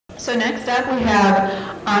So next up we have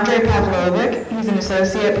Andrej Pavlovic. He's an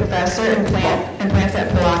associate professor in plants at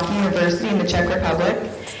Palacký University in the Czech Republic.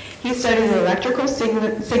 He studies electrical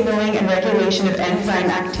signaling and regulation of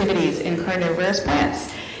enzyme activities in carnivorous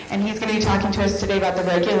plants. And he's going to be talking to us today about the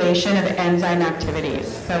regulation of enzyme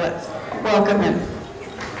activities. So let's welcome him.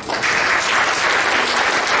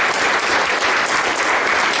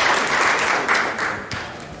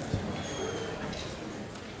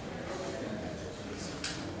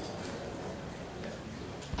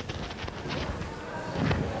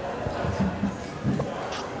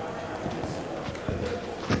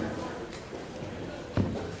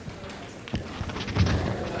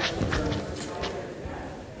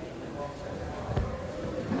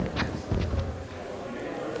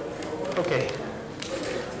 Okay.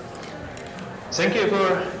 Thank you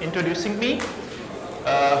for introducing me.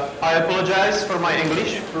 I apologize for my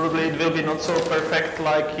English. Probably it will be not so perfect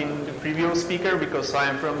like in the previous speaker because I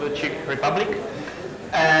am from the Czech Republic.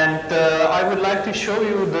 And I would like to show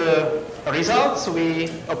you the results we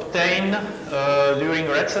obtained during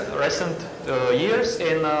recent years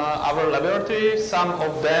in our laboratory. Some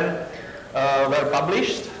of them were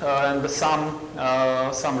published and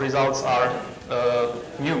some results are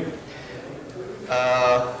new.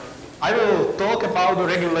 I will talk about the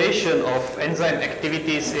regulation of enzyme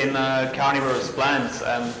activities in carnivorous plants,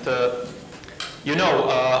 and our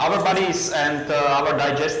bodies and our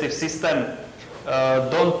digestive system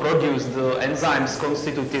don't produce the enzymes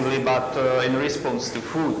constitutively, but in response to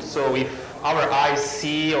food. So if our eyes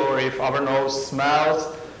see, or if our nose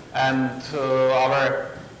smells, and our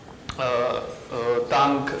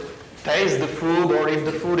tongue tastes the food, or if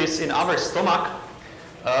the food is in our stomach,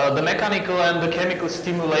 the mechanical and the chemical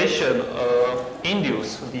stimulation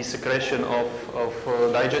induce the secretion of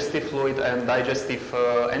digestive fluid and digestive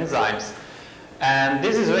enzymes. And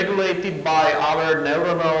this is regulated by our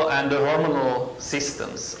neuronal and the hormonal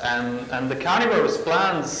systems. And the carnivorous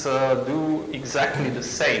plants do exactly the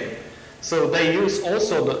same. So they use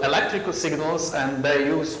also the electrical signals, and they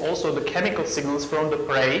use also the chemical signals from the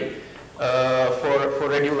prey for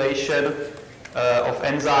regulation of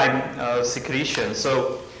enzyme secretion.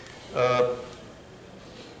 So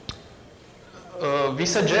we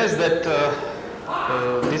suggest that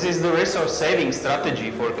this is the resource-saving strategy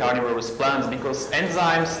for carnivorous plants, because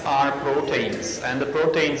enzymes are proteins, and the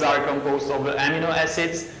proteins are composed of the amino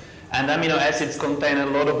acids, and amino acids contain a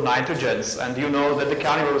lot of nitrogens. And you know that the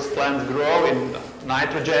carnivorous plants grow in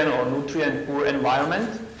nitrogen or nutrient-poor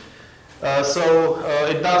environment. So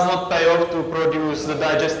it does not pay off to produce the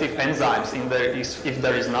digestive enzymes if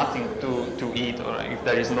there is nothing to eat, or if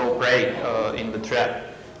there is no prey in the trap.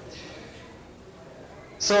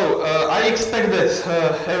 So I expect that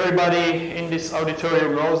everybody in this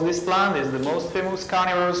auditorium knows this plant. It's the most famous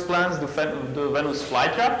carnivorous plant, the Venus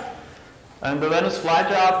flytrap. And the Venus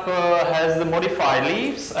flytrap has the modified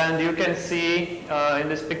leaves, and you can see in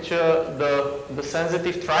this picture the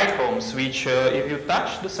sensitive trichomes, which if you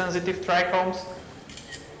touch the sensitive trichomes,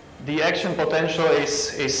 the action potential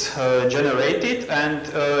is generated, and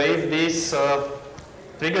if these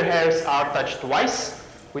trigger hairs are touched twice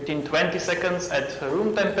within 20 seconds at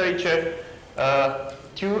room temperature,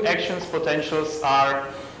 two action potentials are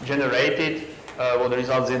generated, what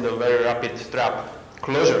results in the very rapid trap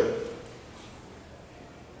closure.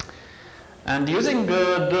 And using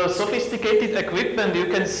the sophisticated equipment, you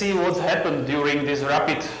can see what's happened during this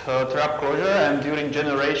rapid trap closure and during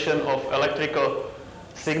generation of electrical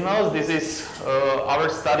signals. This is our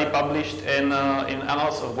study published in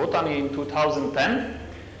Annals of Botany in 2010.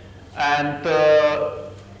 And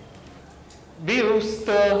we used,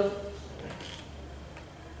 or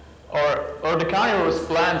the carnivorous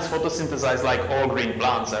plants photosynthesize like all green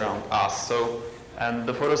plants around us. And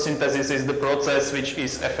the photosynthesis is the process which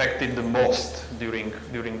is affected the most during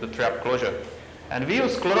the trap closure. And we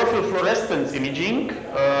use chlorophyll fluorescence imaging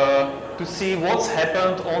to see what's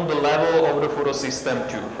happened on the level of the photosystem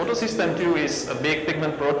 2. Photosystem 2 is a big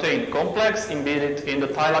pigment protein complex embedded in the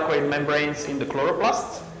thylakoid membranes in the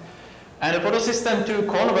chloroplasts. And the photosystem 2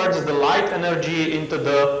 converts the light energy into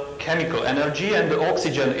the chemical energy, and the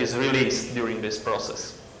oxygen is released during this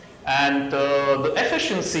process. And the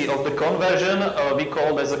efficiency of the conversion we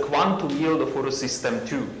call as a quantum yield of photosystem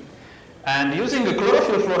 2. And using the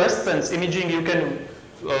chlorophyll fluorescence imaging, you can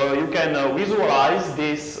visualize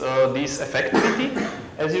this effectivity.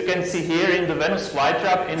 As you can see here in the Venus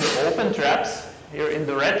flytrap, in the open traps, here in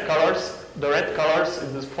the red colors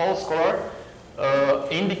in this false color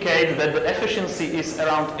indicate that the efficiency is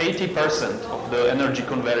around 80% of the energy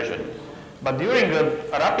conversion. But during the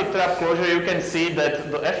rapid trap closure, you can see that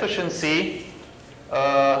the efficiency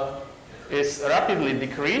is rapidly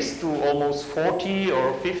decreased to almost 40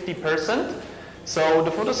 or 50%. So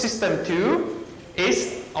the photosystem 2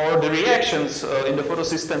 is, or the reactions in the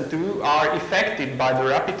photosystem 2 are affected by the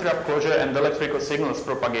rapid trap closure and electrical signals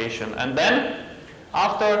propagation. And then,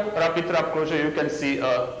 after rapid trap closure, you can see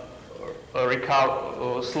a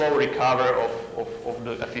slow recovery of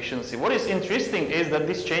the efficiency. What is interesting is that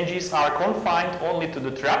these changes are confined only to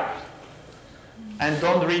the trap and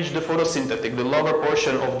don't reach the photosynthetic, the lower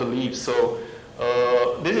portion of the leaf. So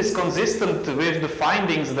this is consistent with the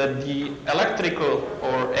findings that the electrical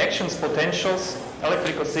or actions potentials,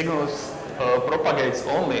 electrical signals propagates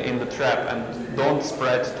only in the trap and don't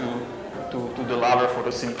spread to the lower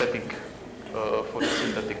photosynthetic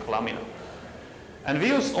lamina. And we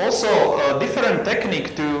use also a different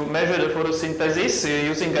technique to measure the photosynthesis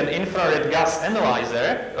using an infrared gas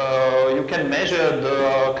analyzer. You can measure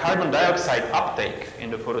the carbon dioxide uptake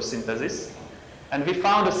in the photosynthesis. And we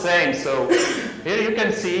found the same. So here you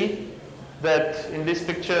can see that in this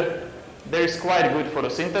picture there is quite good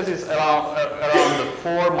photosynthesis, around the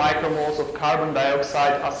 4 micromoles of carbon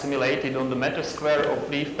dioxide assimilated on the meter square of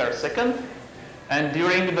leaf per second. And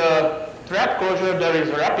during the trap closure, there is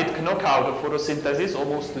a rapid knockout of photosynthesis,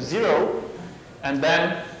 almost to 0, and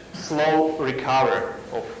then slow recovery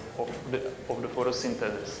of the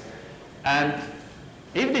photosynthesis. And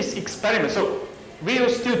if this experiment, so we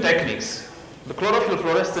use 2 techniques, the chlorophyll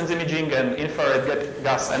fluorescence imaging and infrared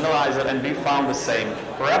gas analyzer, and we found the same,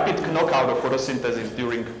 rapid knockout of photosynthesis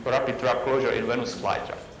during rapid trap closure in Venus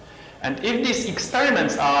flytrap. And if these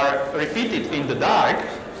experiments are repeated in the dark,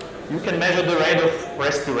 you can measure the rate of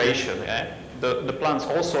respiration. Yeah? The plants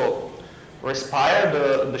also respire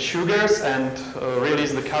the sugars and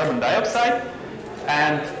release the carbon dioxide.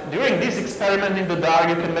 And during this experiment in the dark,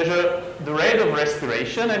 you can measure the rate of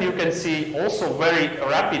respiration, and you can see also very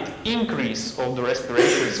rapid increase of the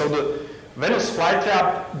respiration. So the Venus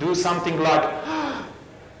flytrap do something like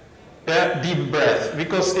deep breath,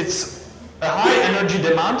 because it's a high energy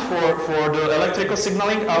demand for the electrical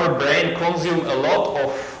signaling. Our brain consumes a lot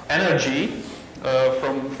of energy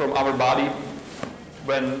from our body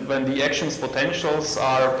when the actions potentials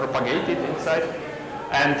are propagated inside.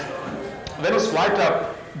 And Venus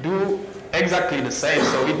flytrap do exactly the same.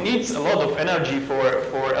 So it needs a lot of energy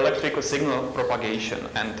for electrical signal propagation.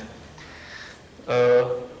 And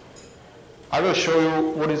I will show you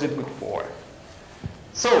what is it good for.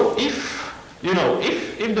 So if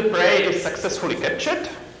the prey is successfully captured,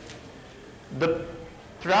 the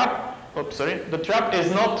trap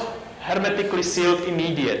is not hermetically sealed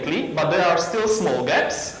immediately, but there are still small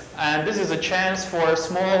gaps, and this is a chance for a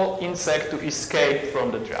small insect to escape from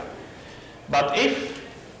the trap. But if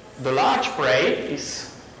the large prey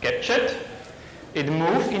is captured, it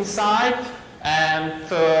moves inside and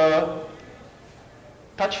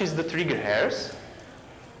touches the trigger hairs,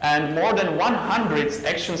 and more than 100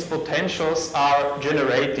 actions potentials are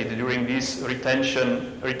generated during this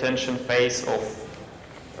retention phase or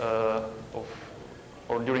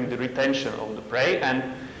during the retention of the prey. And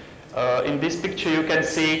in this picture you can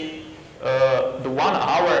see the 1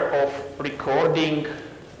 hour of recording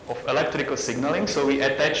of electrical signaling. So we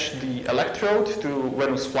attach the electrode to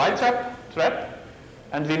Venus flytrap,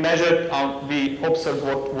 and we measured, we observed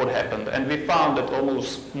what happened. And we found that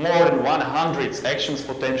almost more than 100 actions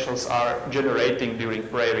potentials are generating during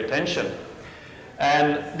prey retention.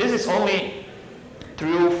 And this is only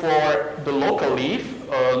true for the local leaf.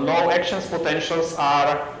 No actions potentials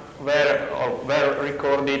were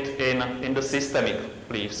recorded in the systemic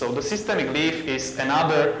leaf. So the systemic leaf is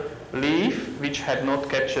another leaf which had not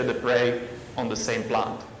captured the prey on the same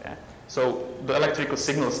plant. Yeah? So the electrical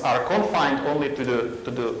signals are confined only to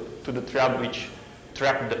the trap which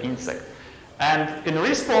trapped the insect. And in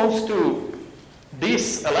response to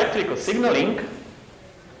this electrical signaling,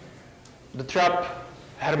 the trap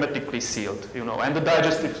hermetically sealed, and the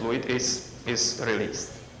digestive fluid is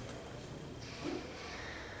released.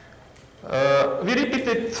 We repeat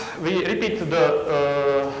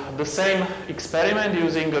the same experiment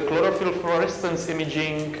using a chlorophyll fluorescence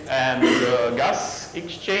imaging and gas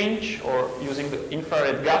exchange, or using the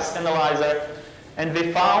infrared gas analyzer, and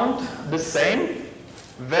we found the same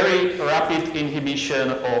very rapid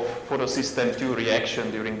inhibition of photosystem 2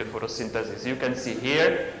 reaction during the photosynthesis. You can see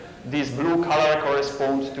here this blue color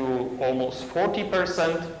corresponds to almost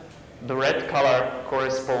 40%, the red color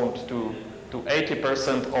corresponds to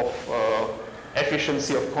 80% of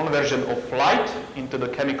efficiency of conversion of light into the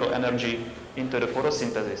chemical energy into the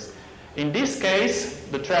photosynthesis. In this case,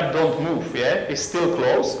 the trap don't move, yeah? It's still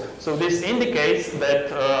closed. So this indicates that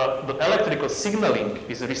the electrical signaling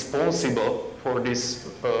is responsible for this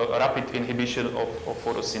rapid inhibition of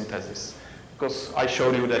photosynthesis. Because I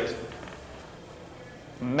showed you that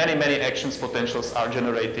many actions potentials are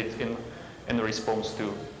generated in response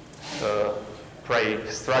to prey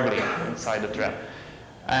struggling inside the trap.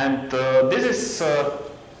 And this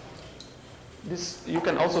you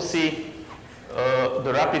can also see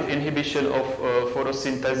the rapid inhibition of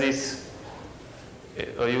photosynthesis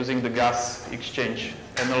using the gas exchange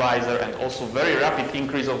analyzer, and also very rapid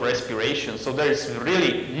increase of respiration. So there is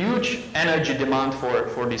really huge energy demand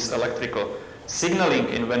for this electrical signaling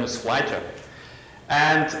in Venus flytrap.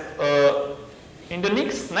 And in the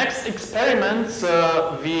next experiments,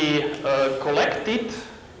 we collected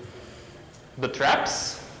the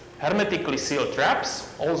traps, hermetically sealed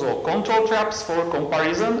traps, also control traps for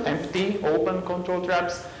comparison, empty, open control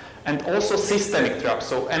traps, and also systemic traps,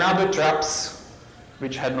 so another traps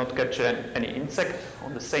which had not captured any insect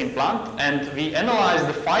on the same plant, and we analyzed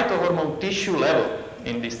the phytohormone tissue level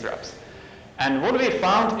in these traps. And what we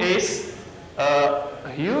found is a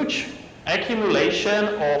huge accumulation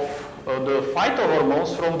of the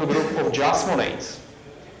phytohormones from the group of jasmonates.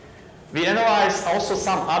 We analyzed also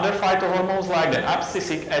some other phytohormones like the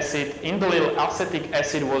abscisic acid, indolyl acetic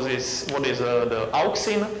acid, what is the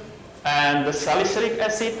auxin, and the salicylic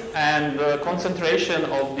acid, and the concentration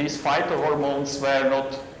of these phytohormones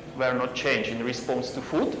were not changed in response to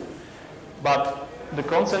food, but the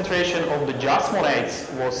concentration of the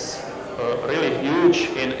jasmonates was really huge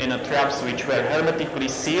in traps which were hermetically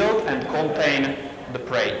sealed and contain the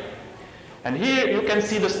prey. And here you can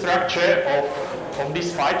see the structure of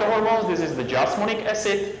these phytohormones. This is the jasmonic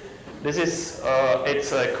acid. This is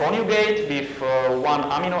it's a conjugate with one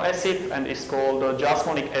amino acid, and it's called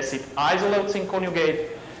jasmonic acid isoleucine conjugate.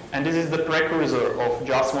 And this is the precursor of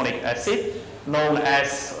jasmonic acid, known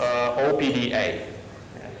as OPDA.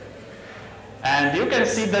 And you can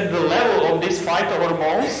see that the level of these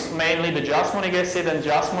phytohormones, mainly the jasmonic acid and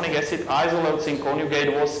jasmonic acid isoleucine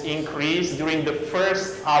conjugate, was increased during the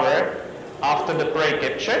first hour after the prey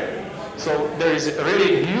capture. So there is a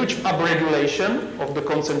really huge upregulation of the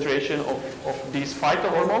concentration of these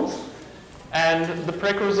phytohormones. And the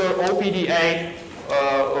precursor OPDA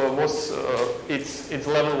its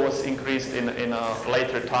level was increased in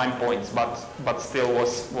later time points, but still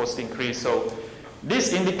was increased. So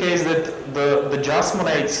this indicates that the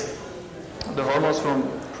jasmonates, the hormones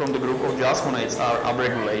from the group of jasmonates, are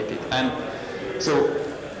upregulated. And so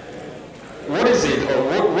what is it,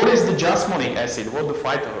 or what is the jasmonic acid? What are the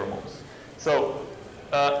phytohormones? So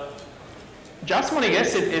jasmonic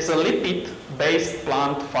acid is a lipid-based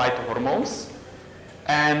plant phytohormones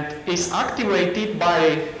and is activated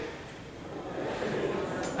by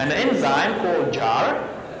an enzyme called JAR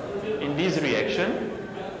in this reaction.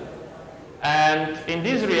 And in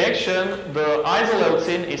this reaction, the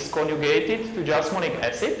isoleucine is conjugated to jasmonic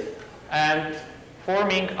acid and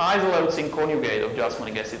forming isoleucine conjugate of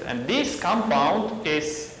jasmonic acid. And this compound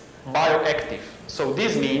is bioactive. So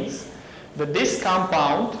this means that this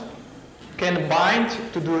compound can bind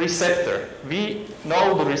to the receptor. We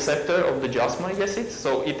know the receptor of the jasmonic acid,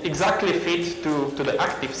 so it exactly fits to the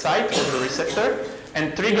active site of the receptor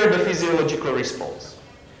and trigger the physiological response.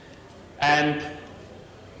 And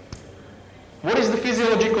what is the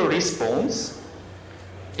physiological response?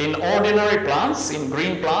 In ordinary plants, in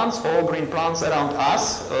green plants, all green plants around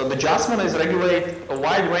us, the jasmonates regulate a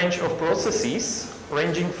wide range of processes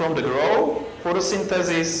ranging from the growth,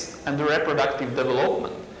 photosynthesis, and the reproductive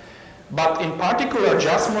development. But in particular,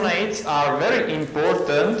 jasmonates are very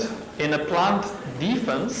important in a plant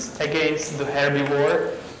defense against the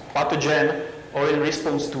herbivore, pathogen, or in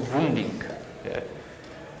response to wounding. Yeah.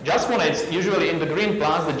 Jasmonates, usually in the green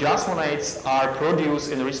plants, the jasmonates are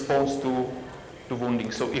produced in response to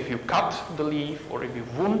wounding. So if you cut the leaf or if you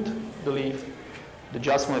wound the leaf, the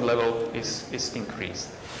jasmonate level is increased.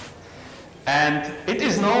 And it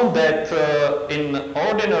is known that in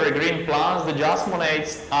ordinary green plants, the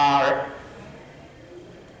jasmonates are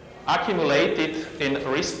accumulated in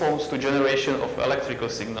response to generation of electrical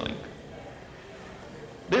signaling.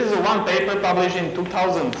 This is one paper published in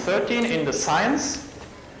 2013 in the Science,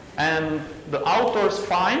 and the authors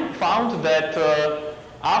found that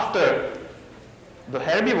after the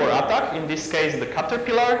herbivore attack, in this case the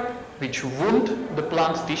caterpillar, which wound the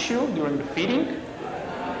plant tissue during the feeding,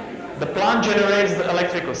 the plant generates the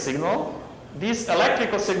electrical signal. This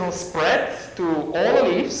electrical signal spreads to all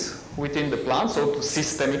leaves within the plant, so to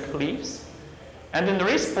systemic leaves. And in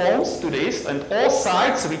response to this, and all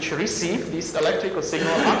sites which receive this electrical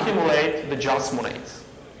signal accumulate the jasmonates.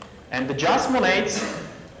 And the jasmonates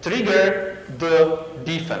trigger the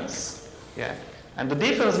defense. Yeah. And the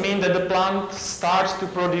defense means that the plant starts to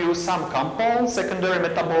produce some compounds, secondary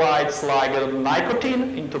metabolites like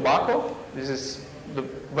nicotine in tobacco. This is the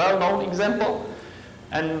well-known example.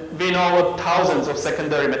 And we know thousands of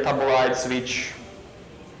secondary metabolites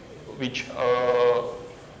which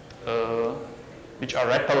are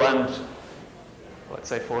repellent, let's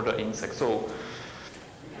say, for the insect. So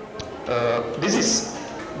this is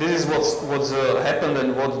what's happened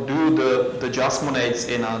and what do the jasmonates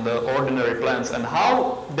in the ordinary plants and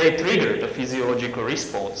how they trigger the physiological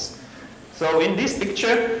response. So in this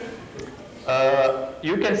picture,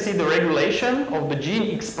 you can see the regulation of the gene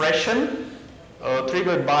expression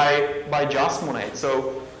triggered by jasmonates.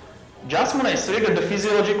 So jasmonates trigger the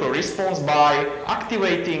physiological response by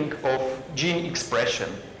activating of gene expression.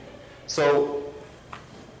 So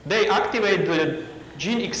they activate the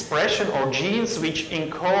gene expression or genes which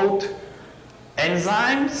encode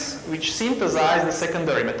enzymes which synthesize the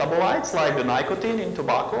secondary metabolites like the nicotine in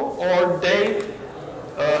tobacco, or they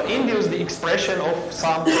induce the expression of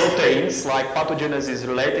some proteins like pathogenesis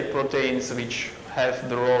related proteins which have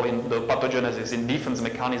the role in the pathogenesis in defense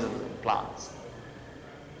mechanisms in plants.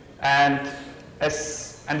 And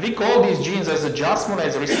we call these genes as the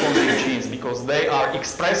jasmonase responsive genes because they are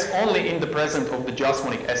expressed only in the presence of the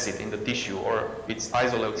jasmonic acid in the tissue or its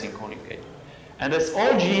isoleucine conjugate. And as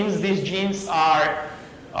all genes, these genes are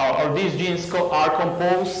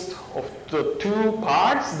composed of the two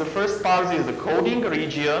parts. The first part is the coding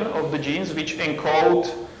region of the genes which encode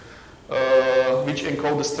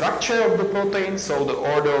the structure of the protein. So the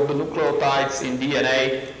order of the nucleotides in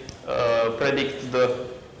DNA predicts the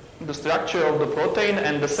structure of the protein,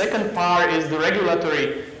 and the second part is the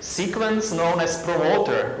regulatory sequence known as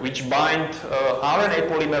promoter, which bind RNA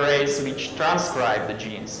polymerase which transcribe the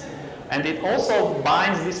genes. And it also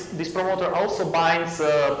binds, this promoter also binds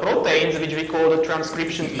proteins which we call the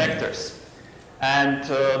transcription factors. And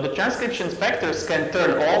the transcription factors can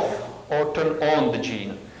turn off or turn on the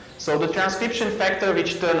gene. So the transcription factor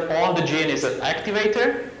which turn on the gene is an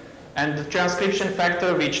activator, and the transcription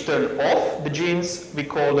factor which turn off the genes we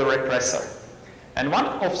call the repressor. And one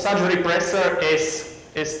of such repressor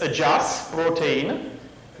is a JAS protein,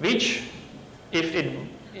 which if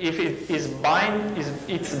it's bound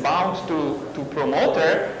to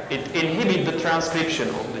promoter, it inhibits the transcription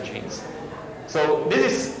of the genes. So this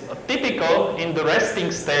is typical in the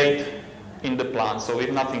resting state in the plant, so if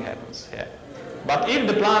nothing happens here. But if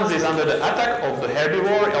the plant is under the attack of the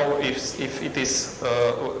herbivore, or if it is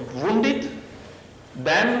wounded,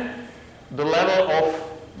 then the level of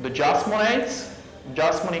the jasmonates,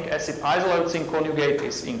 jasmonic acid isoleucine conjugate,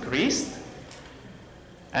 is increased,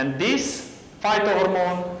 and this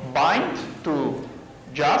phytohormone bind to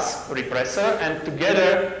JAS repressor, and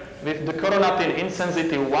together with the coronatin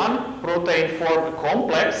insensitive 1 protein form a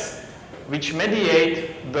complex which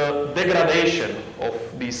mediate the degradation of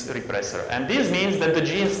this repressor. And this means that the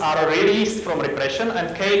genes are released from repression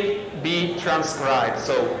and can be transcribed.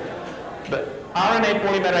 So the RNA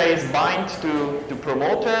polymerase binds to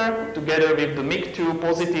promoter together with the MYC2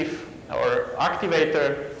 positive or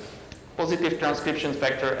activator, positive transcription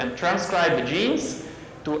factor, and transcribe the genes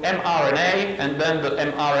to mRNA, and then the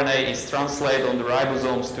mRNA is translated on the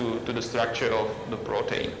ribosomes to the structure of the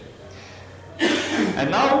protein. And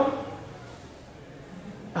now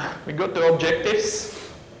we got the objectives.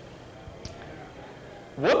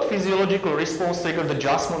 What physiological response triggered the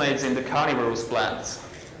jasmonates in the carnivorous plants?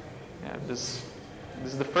 Yeah, this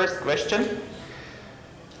is the first question.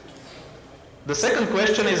 The second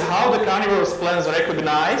question is how the carnivorous plants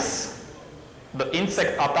recognize the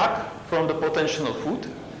insect attack from the potential food,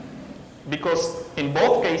 because in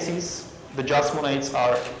both cases the jasmonates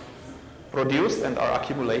are produced and are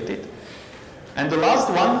accumulated. And the last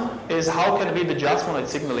one is how can we the jasmonate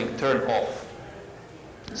signaling turn off?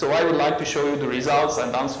 So I would like to show you the results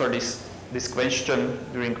and answer this question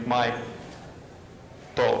during my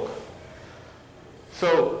talk.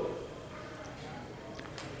 So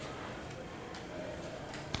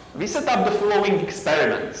we set up the following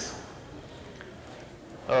experiments.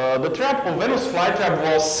 The trap of Venus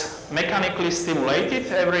flytrap was mechanically stimulated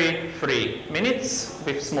every 3 minutes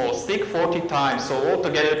with small stick 40 times, so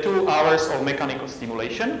altogether 2 hours of mechanical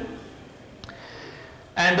stimulation.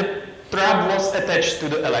 And the trap was attached to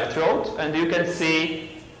the electrode, and you can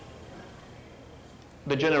see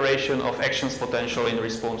the generation of actions potential in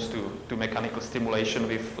response to mechanical stimulation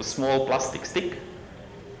with a small plastic stick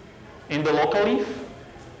in the local leaf,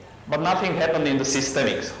 but nothing happened in the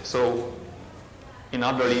systemic, so in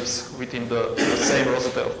other leaves within the same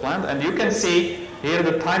rosette of plant. And you can see here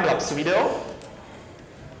the time-lapse video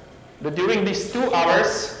that during these 2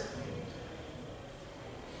 hours,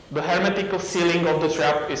 the hermetical sealing of the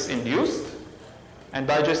trap is induced and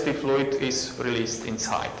digestive fluid is released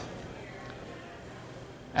inside.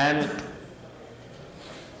 And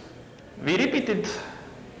we repeated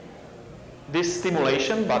this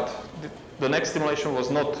stimulation, but the next stimulation was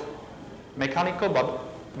not mechanical, but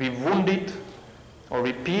we wounded or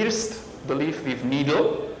we pierced the leaf with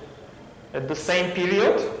needle at the same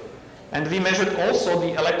period, and we measured also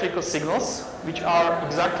the electrical signals, which are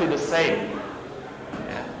exactly the same.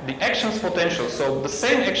 The actions potentials, so the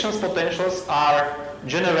same actions potentials are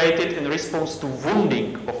generated in response to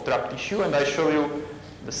wounding of trap tissue, and I show you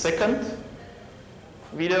the second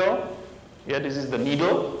video. Yeah, this is the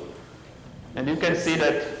needle, and you can see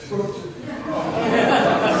that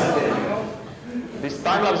this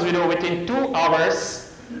time-lapse video, within 2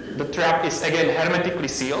 hours, the trap is again hermetically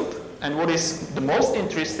sealed, and what is the most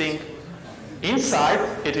interesting, inside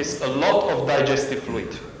it is a lot of digestive fluid.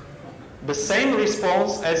 The same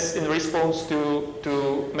response as in response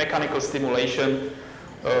to mechanical stimulation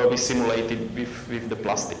we simulated with the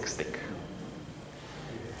plastic stick.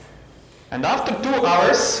 And after 2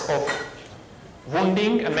 hours of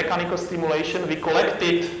wounding and mechanical stimulation, we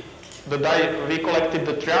collected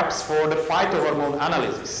the traps for the phytohormone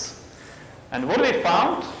analysis. And what we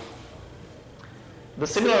found, the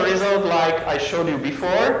similar result like I showed you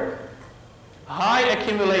before, high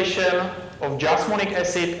accumulation of jasmonic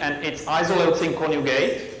acid and its isoleucine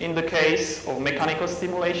conjugate in the case of mechanical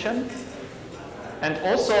stimulation, and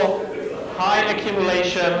also high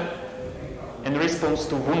accumulation in response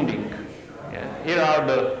to wounding. Yeah. Here are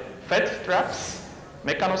the fat traps,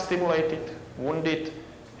 mechanostimulated, wounded.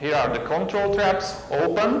 Here are the control traps,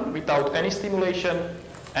 open without any stimulation,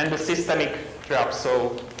 and the systemic traps,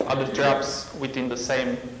 so other traps within the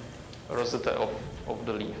same rosette of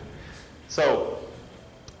the leaf. So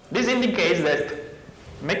this indicates that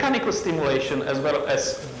mechanical stimulation as well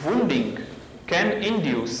as wounding can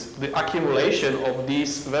induce the accumulation of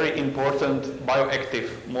these very important bioactive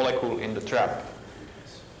molecule in the trap.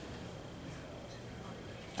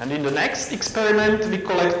 And in the next experiment, we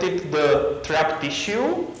collected the trap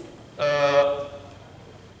tissue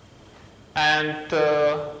and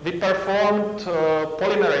we performed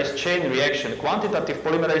polymerase chain reaction, quantitative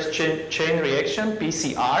polymerase chain reaction,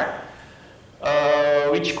 PCR,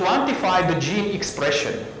 which quantified the gene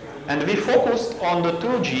expression. And we focused on the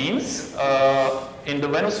 2 genes in the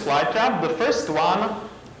Venus flytrap. The first one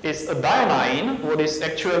is a dionyne, what is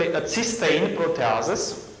actually a cysteine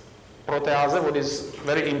protease, what is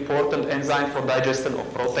very important enzyme for digestion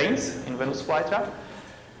of proteins in Venus flytrap.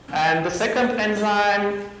 And the second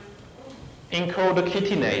enzyme, encoded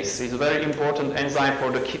chitinase, is a very important enzyme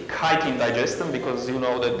for the chitin digestion, because you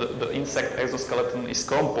know that the insect exoskeleton is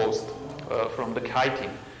composed from the chitin.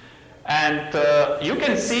 And you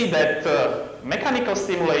can see that mechanical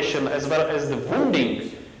stimulation as well as the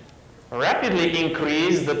wounding rapidly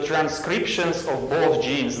increase the transcriptions of both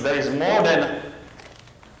genes. There is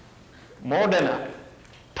more than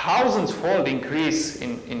thousands-fold increase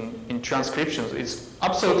in transcriptions. It's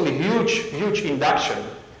absolutely huge induction.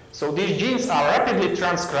 So these genes are rapidly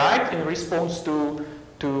transcribed in response to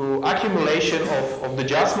accumulation of the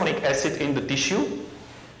jasmonic acid in the tissue.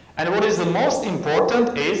 And what is the most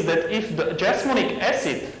important is that if the jasmonic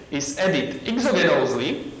acid is added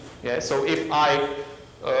exogenously, yeah, so if I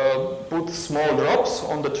put small drops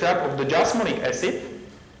on the trap of the jasmonic acid,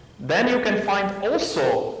 then you can find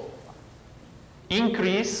also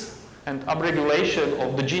increase and upregulation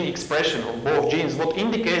of the gene expression of both genes, what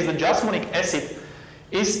indicates the jasmonic acid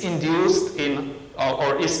is induced in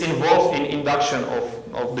or is involved in induction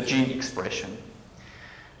of the gene expression.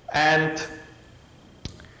 And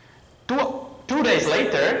two days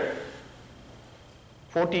later,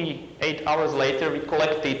 48 hours later, we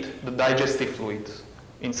collected the digestive fluid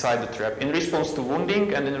inside the trap in response to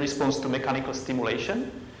wounding and in response to mechanical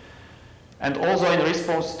stimulation, and also in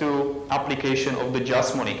response to application of the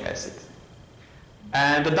jasmonic acid.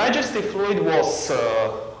 And the digestive fluid was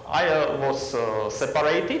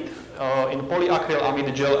separated in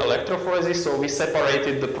polyacrylamide gel electrophoresis, so we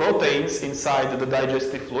separated the proteins inside the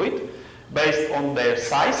digestive fluid based on their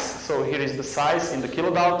size. So here is the size in the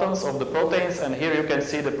kilodaltons of the proteins, and here you can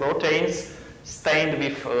see the proteins stained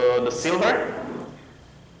with the silver.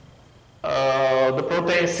 The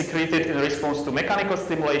proteins secreted in response to mechanical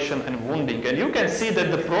stimulation and wounding. And you can see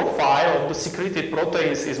that the profile of the secreted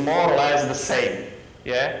proteins is more or less the same.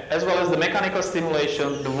 Yeah? As well as the mechanical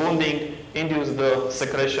stimulation, the wounding induced the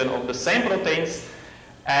secretion of the same proteins.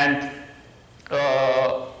 And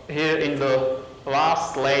here in the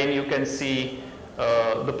last lane you can see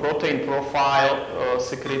the protein profile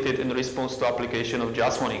secreted in response to application of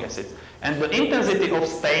jasmonic acid. And the intensity of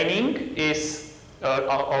staining is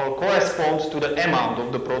corresponds to the amount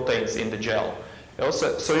of the proteins in the gel.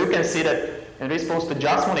 Also, so you can see that in response to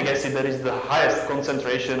jasmonic acid, there is the highest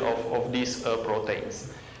concentration of these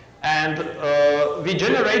proteins. And we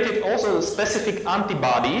generated also specific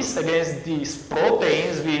antibodies against these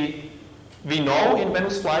proteins we know in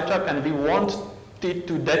Venus flytrap, and we wanted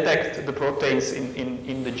to detect the proteins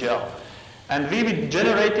in the gel. And we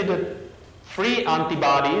generated 3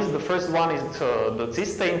 antibodies. The first one is the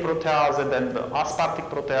cysteine protease, then the aspartic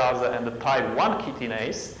protease, and the type 1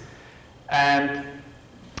 chitinase. And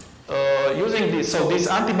using this, so these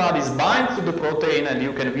antibodies bind to the protein, and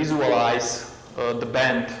you can visualize the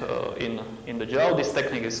band in the gel. This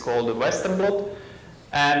technique is called the Western blot.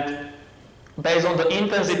 And based on the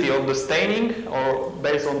intensity of the staining, or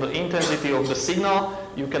based on the intensity of the signal,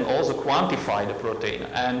 you can also quantify the protein.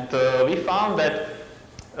 And we found that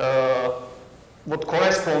what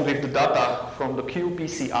corresponds with the data from the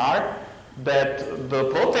qPCR, that the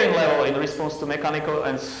protein level in response to mechanical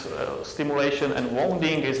and stimulation and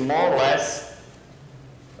wounding is more or less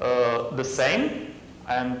the same,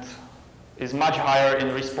 and is much higher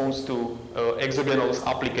in response to exogenous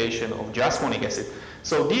application of jasmonic acid.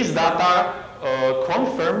 So these data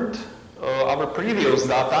confirmed our previous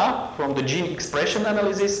data from the gene expression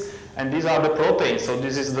analysis, and these are the proteins. So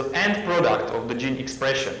this is the end product of the gene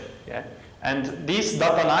expression. Yeah? And these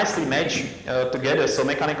data nicely match together, so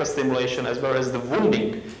mechanical stimulation as well as the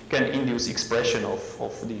wounding can induce expression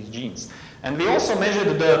of these genes. And we also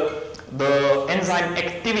measured the enzyme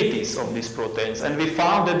activities of these proteins, and we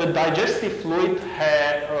found that the digestive fluid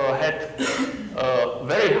had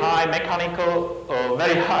very high mechanical,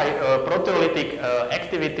 very high proteolytic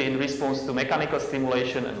activity in response to mechanical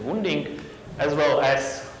stimulation and wounding, as well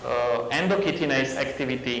as endochitinase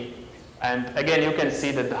activity. And again, you can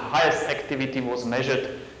see that the highest activity was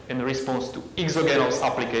measured in response to exogenous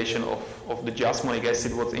application of the jasmonic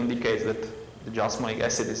acid, what indicates that the jasmonic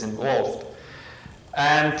acid is involved.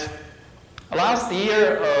 And last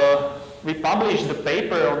year, we published the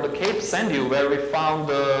paper on the Cape Sandu, where we found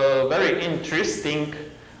a very interesting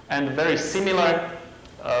and very similar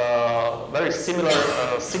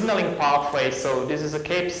signaling pathway. So this is a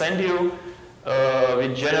Cape Sandu.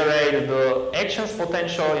 We generate the actions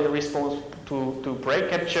potential in response to prey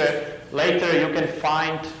capture. Later you can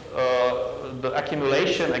find the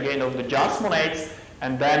accumulation again of the jasmonates,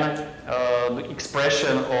 and then the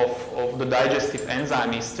expression of the digestive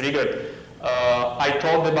enzyme is triggered. I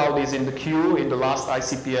talked about this in the Q in the last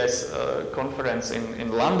ICPS conference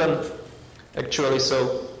in London, actually.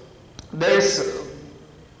 So there is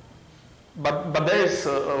But there is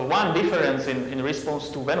one difference in response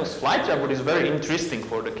to Venus flytrap, which is very interesting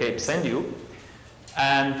for the Cape Sandu.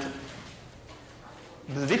 And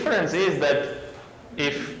the difference is that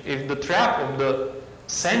if the trap of the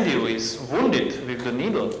Sandu is wounded with the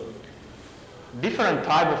needle, different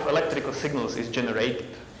type of electrical signals is generated.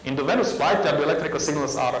 In the Venus flytrap, the electrical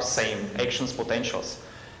signals are the same, actions potentials.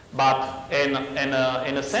 But in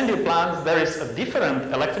a sandy plant, there is a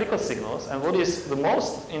different electrical signals, and what is the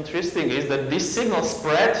most interesting is that these signals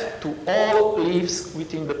spread to all leaves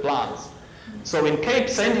within the plants. So in Cape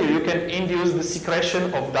Sandu, you can induce the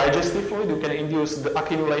secretion of digestive fluid, you can induce the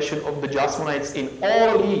accumulation of the jasmonates in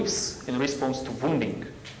all leaves in response to wounding.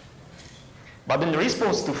 But in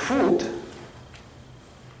response to food,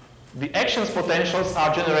 the actions potentials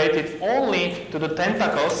are generated only to the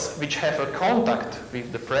tentacles which have a contact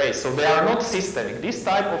with the prey. So they are not systemic. This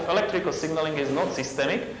type of electrical signaling is not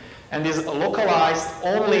systemic and is localized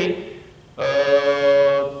only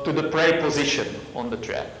to the prey position on the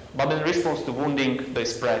trap. But in response to wounding, they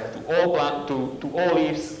spread to all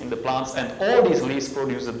leaves in the plants, and all these leaves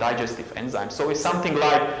produce a digestive enzyme. So it's something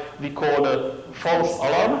like we call the false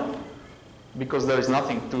alarm, because there is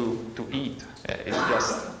nothing to eat. It's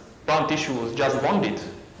just plant tissue was just wounded.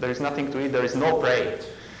 There is nothing to eat. There is no prey.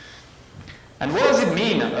 And what does it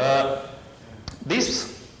mean?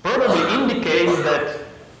 This probably indicates that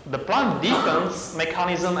the plant defense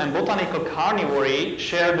mechanism and botanical carnivory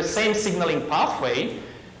share the same signaling pathway,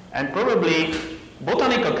 and probably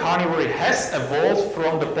botanical carnivory has evolved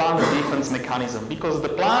from the plant defense mechanism, because the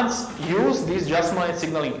plants use this jasmonate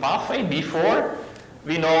signaling pathway before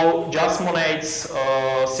we know jasmonate's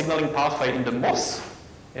signaling pathway in the moss.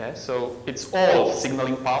 Yeah, so it's all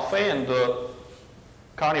signaling pathway, and the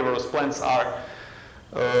carnivorous plants are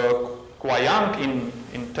quite young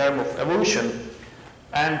in terms of evolution.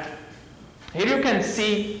 And here you can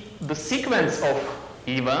see the sequence of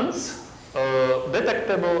events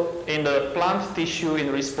detectable in the plant tissue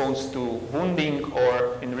in response to wounding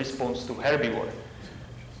or in response to herbivore.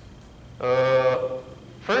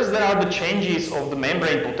 First, there are the changes of the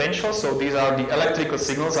membrane potential. So these are the electrical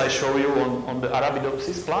signals I showed you on the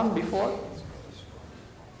Arabidopsis plant before.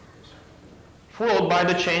 Followed by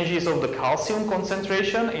the changes of the calcium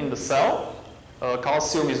concentration in the cell.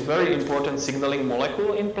 Calcium is very important signaling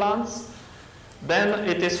molecule in plants. Then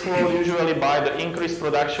it is followed usually by the increased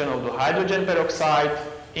production of the hydrogen peroxide,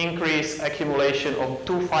 increased accumulation of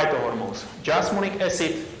two phytohormones, jasmonic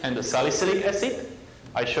acid and the salicylic acid.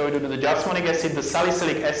 I showed you that the jasmonic acid, the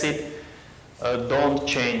salicylic acid don't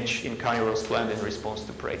change in carnivorous plant in response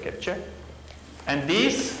to prey capture. And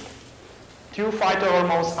these two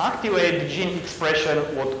phytohormones activate the gene expression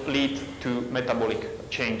what lead to metabolic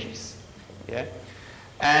changes. Yeah?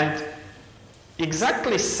 And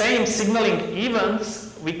exactly same signaling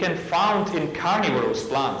events we can find in carnivorous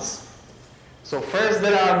plants. So first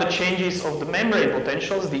there are the changes of the membrane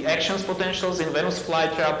potentials, the actions potentials in Venus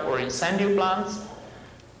flytrap or in sand-dune plants.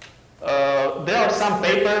 There are some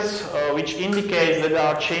papers which indicate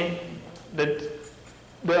that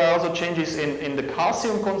there are also changes in the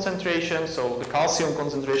calcium concentration. So the calcium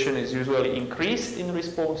concentration is usually increased in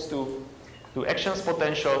response to actions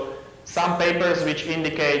potential. Some papers which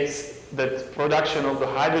indicates that production of the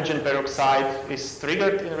hydrogen peroxide is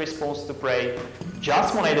triggered in response to prey.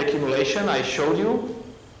 Jasmonate accumulation I showed you,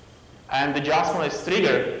 and the jasmonates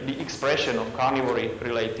trigger the expression of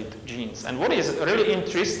carnivore-related genes. And what is really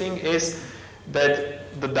interesting is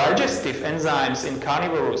that the digestive enzymes in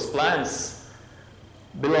carnivorous plants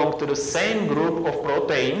belong to the same group of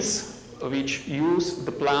proteins which use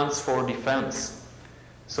the plants for defense.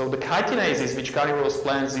 So the chitinases which carnivorous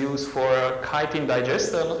plants use for chitin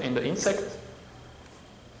digestion in the insect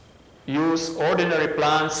use ordinary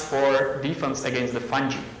plants for defense against the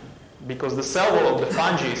fungi, because the cell wall of the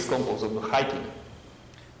fungi is composed of the chitin.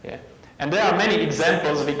 Yeah. And there are many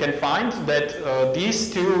examples we can find that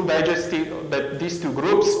these two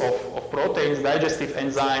groups of proteins, digestive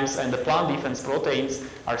enzymes and the plant defense proteins,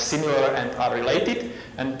 are similar and are related.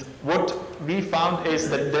 And what we found is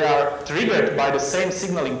that they are triggered by the same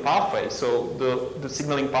signaling pathway. So the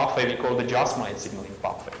signaling pathway we call the jasmonate signaling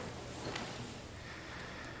pathway.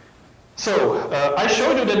 So I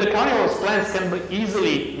showed you that the carnivorous plants can be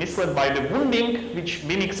easily misled by the wounding, which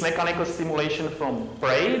mimics mechanical stimulation from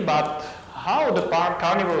prey, but how the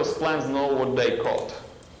carnivorous plants know what they caught?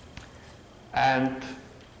 And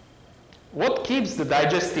what keeps the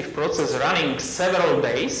digestive process running several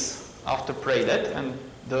days after prey death? And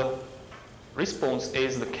the response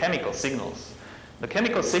is the chemical signals. The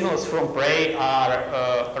chemical signals from prey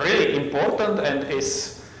are really important and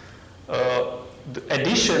is the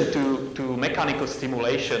addition to mechanical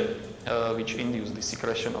stimulation which induce the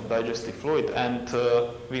secretion of digestive fluid. And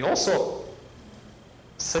we also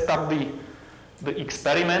set up the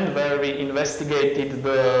experiment where we investigated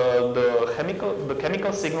the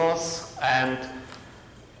chemical signals, and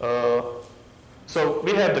so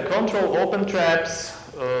we have the control open traps,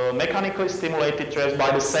 mechanically stimulated traps by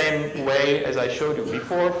the same way as I showed you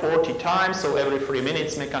before, 40 times, so every 3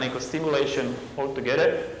 minutes mechanical stimulation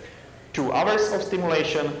altogether. 2 hours of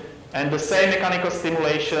stimulation, and the same mechanical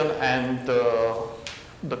stimulation and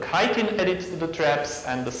the chitin added to the traps,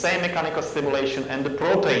 and the same mechanical stimulation and the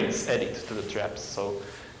proteins added to the traps. So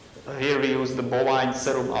here we use the bovine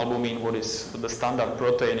serum albumin, what is the standard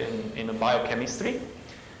protein in biochemistry.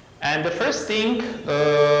 And the first thing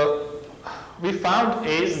we found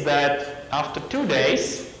is that after 2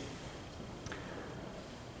 days,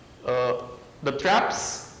 the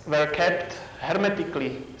traps were kept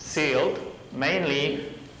hermetically sealed, mainly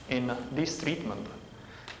in this treatment.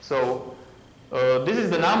 So this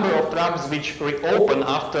is the number of traps which reopen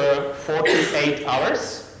after 48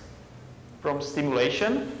 hours from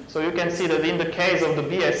stimulation. So you can see that in the case of the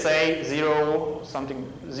BSA, 0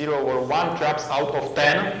 or 1 traps out of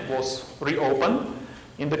 10 was reopened.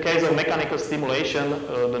 In the case of mechanical stimulation,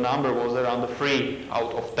 the number was around 3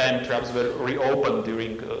 out of 10 traps were reopened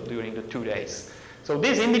during the 2 days. So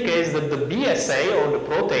this indicates that the BSA or the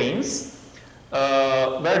proteins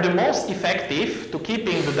were the most effective to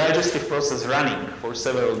keeping the digestive process running for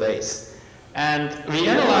several days. And we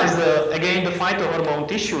analyzed again the phytohormone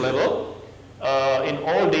tissue level in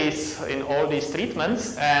all these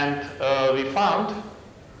treatments, and we found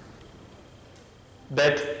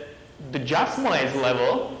that the jasmonase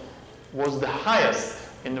level was the highest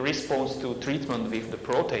in response to treatment with the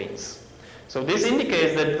proteins. So this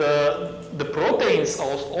indicates that the proteins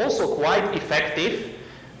are also quite effective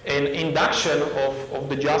in induction of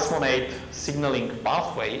the jasmonate signaling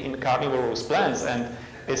pathway in carnivorous plants. And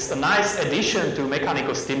is a nice addition to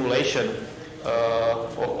mechanical stimulation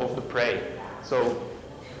of the prey. So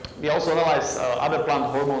we also analyze other plant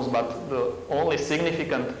hormones, but the only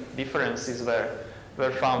significant differences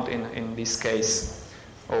were found in this case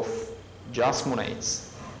of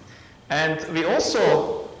jasmonates. And we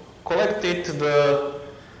also collected the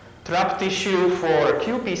trap tissue for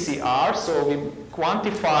qPCR, so we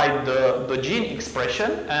quantified the gene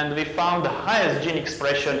expression, and we found the highest gene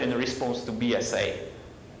expression in response to BSA.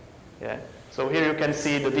 Yeah. So here you can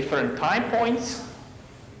see the different time points,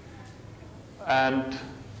 and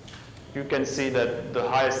you can see that the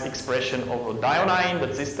highest expression of thionine, the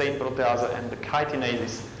cysteine protease, and the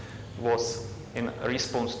chitinases was in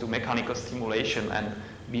response to mechanical stimulation and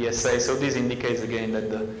BSA. So this indicates again that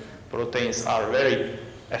the proteins are very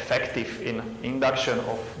effective in induction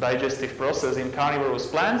of digestive process in carnivorous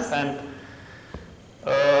plants. And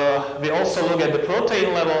we also look at the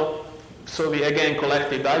protein level. So we again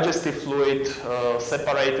collected digestive fluid,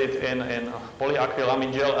 separated in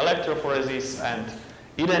polyacrylamide gel electrophoresis, and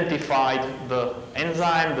identified the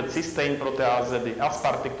enzyme, the cysteine protease, the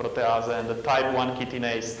aspartic protease, and the type 1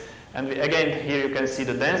 chitinase. And again, here you can see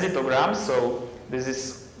the densitogram. So this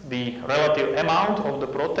is the relative amount of the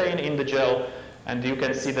protein in the gel. And you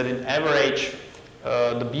can see that in average,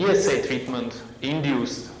 the BSA treatment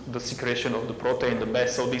induced the secretion of the protein the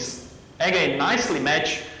best. So this again nicely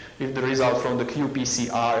match with the result from the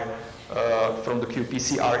qPCR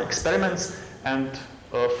experiments. And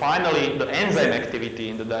finally, the enzyme activity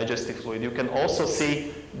in the digestive fluid. You can also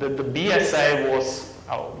see that the BSA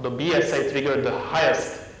triggered the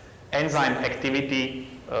highest enzyme activity.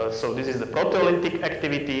 So this is the proteolytic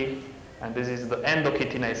activity, and this is the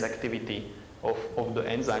endochitinase activity of the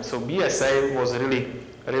enzyme. So BSA was really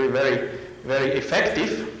very, very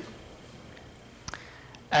effective.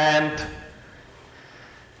 And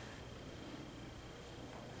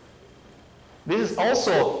this is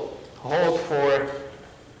also hold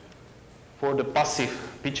for the passive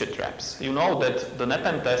pitcher traps. You know that the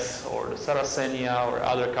Nepenthes or the Sarracenia or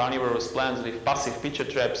other carnivorous plants with passive pitcher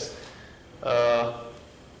traps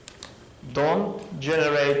don't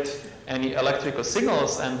generate any electrical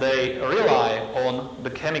signals, and they rely on the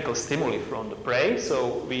chemical stimuli from the prey.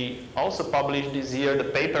 So we also published this year the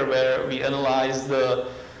paper where we analyzed the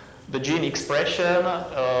gene expression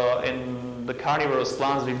in the carnivorous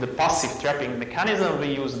plants with the passive trapping mechanism.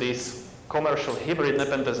 We use this commercial hybrid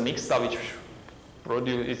Nepenthes mixta, which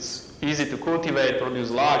it's easy to cultivate, produce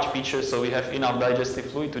large pitchers, so we have enough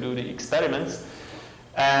digestive fluid to do the experiments.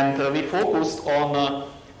 And we focused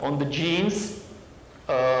on the genes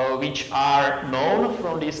which are known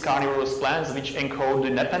from these carnivorous plants, which encode the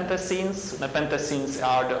nepenthes. Nepenthes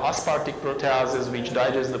are the aspartic proteases which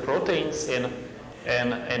digest the proteins in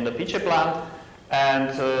the pitcher plant. And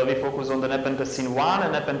we focus on the nepenthes 1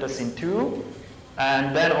 and nepenthes 2,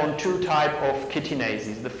 and then on two types of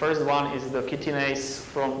chitinases. The first one is the chitinase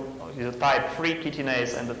from the type 3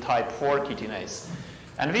 chitinase and the type 4 chitinase.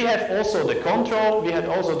 And we have also the control. We had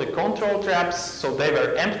also the control traps, so they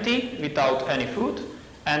were empty without any food.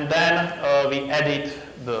 And then we added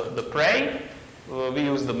the prey. We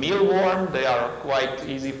use the mealworm. They are quite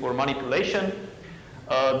easy for manipulation.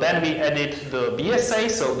 Then we added the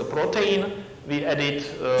BSA, so the protein. We added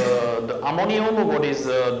the ammonium, what is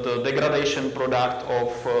the degradation product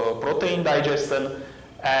of protein digestion.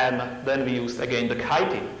 And then we used again the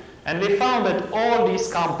chitin. And we found that all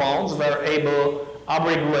these compounds were able to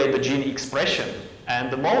upregulate the gene expression.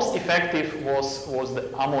 And the most effective was the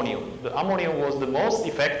ammonium. The ammonium was the most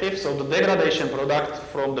effective, so the degradation product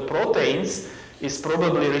from the proteins is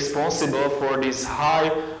probably responsible for this high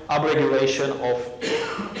upregulation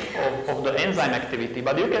of the enzyme activity.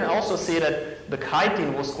 But you can also see that the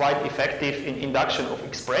chitin was quite effective in induction of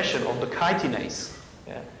expression of the chitinase.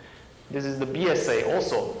 Yeah. This is the BSA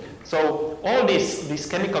also. So all these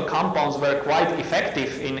chemical compounds were quite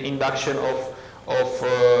effective in induction of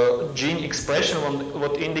gene expression,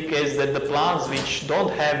 what indicates that the plants which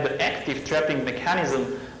don't have the active trapping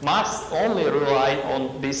mechanism must only rely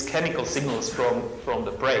on these chemical signals from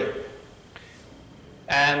the prey.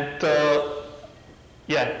 And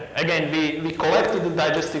again, we collected the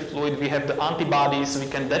digestive fluid, we have the antibodies, we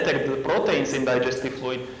can detect the proteins in digestive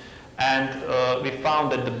fluid, and we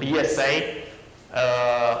found that the BSA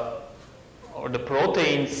or the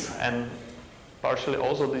proteins and partially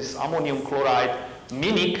also this ammonium chloride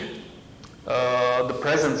mimic the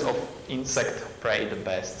presence of insect prey the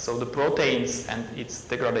best. So the proteins and its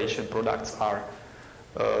degradation products are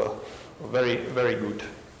very, very good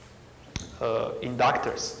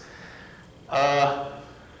inductors.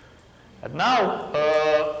 And now,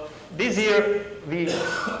 this year we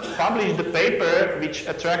published the paper which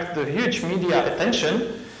attracted the huge media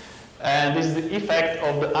attention, and is the effect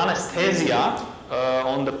of the anesthesia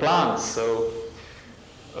on the plants. So,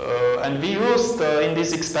 and we used in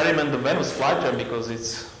this experiment the Venus flytrap because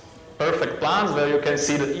it's perfect plants where you can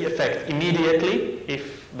see the effect immediately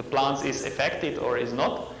if the plant is affected or is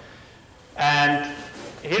not. And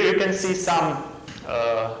here you can see some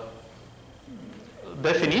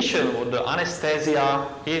definition what the anesthesia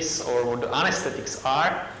is or what the anesthetics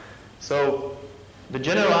are. So the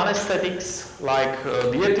general anesthetics like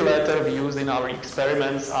diethyl ether we use in our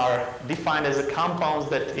experiments are defined as compounds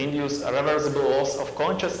that induce a reversible loss of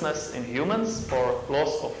consciousness in humans or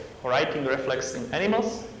loss of writing reflex in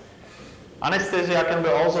animals. Anesthesia can be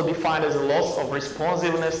also defined as a loss of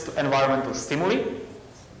responsiveness to environmental stimuli.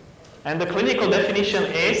 And the clinical definition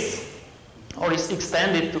is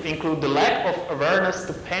extended to include the lack of awareness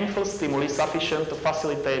to painful stimuli sufficient to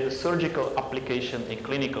facilitate the surgical application in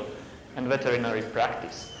clinical and veterinary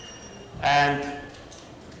practice. And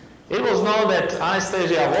it was known that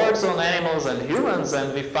anesthesia works on animals and humans,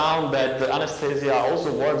 and we found that the anesthesia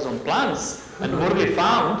also works on plants. And what we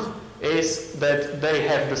found is that they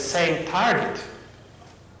have the same target.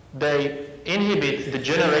 They inhibit the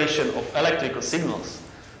generation of electrical signals.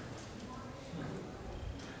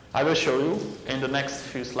 I will show you in the next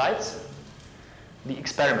few slides the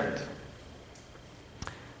experiment.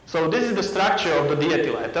 So this is the structure of the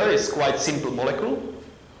diethyl ether. It's quite simple molecule.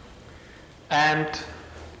 And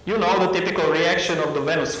you know the typical reaction of the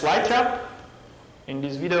Venus flytrap. In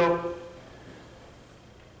this video,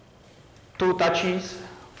 two touches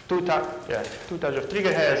of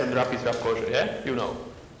trigger hairs and rapid trap closure, yeah? You know.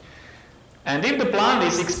 And if the plant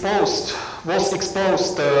was exposed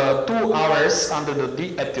 2 hours under the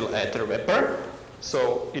diethyl ether vapor,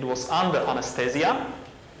 so it was under anesthesia,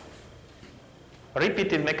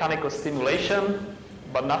 repeated mechanical stimulation,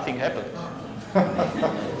 but nothing happened.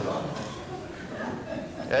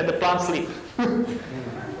 Yeah, the plant sleep.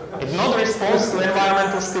 It not responds to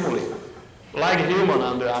environmental stimuli, like human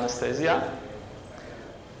under anesthesia.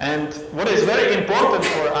 And what is very important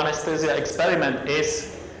for anesthesia experiment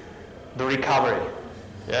is the recovery.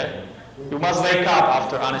 Yeah? You must wake up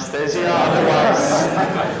after anesthesia, otherwise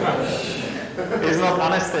it's not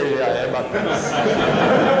anesthesia, yeah, but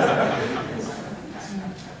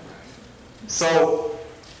so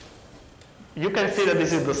you can see that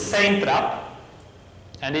this is the same trap,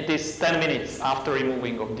 and it is 10 minutes after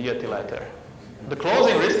removing of diethyl ether. The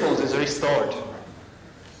closing response is restored.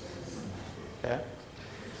 Yeah?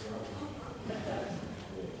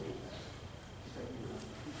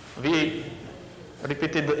 We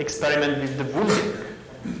repeated the experiment with the wounding.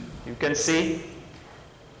 You can see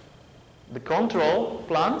the control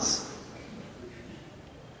plants.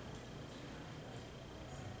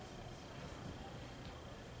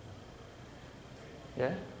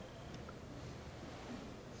 Yeah?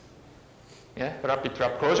 Yeah, rapid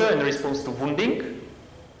trap closure in response to wounding.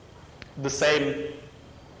 The same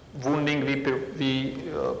wounding we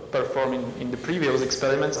perform in the previous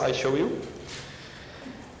experiments I show you.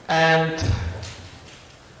 And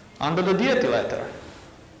under the diethyl ether,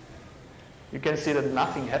 you can see that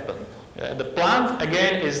nothing happened. The plant,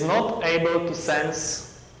 again, is not able to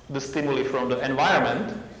sense the stimuli from the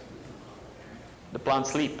environment. The plant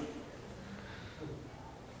sleep.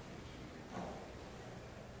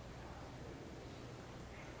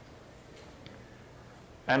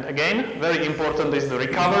 And again, very important is the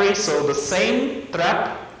recovery. So the same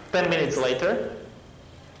trap 10 minutes later.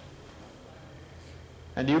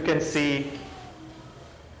 And you can see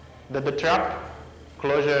that the trap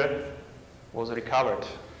closure was recovered.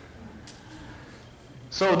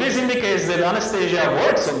 So this indicates that anesthesia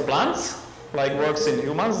works on plants, like works in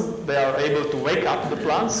humans. They are able to wake up the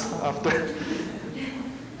plants after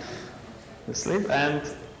the sleep. And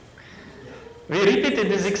we repeated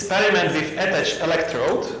this experiment with attached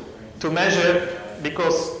electrode to measure,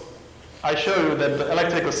 because I show you that the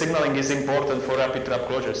electrical signaling is important for rapid trap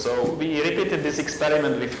closure. So we repeated this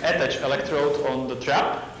experiment with attached electrode on the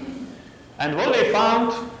trap. And what we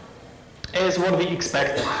found is what we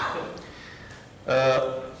expected.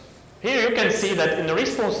 Here you can see that in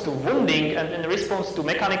response to wounding and in response to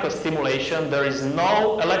mechanical stimulation, there is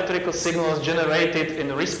no electrical signals generated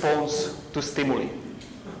in response to stimuli.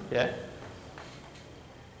 Yeah?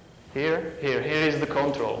 Here is the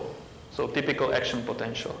control. So typical action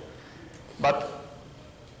potential. But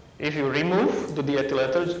if you remove the diethyl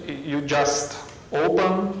ether, you just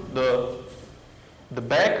open the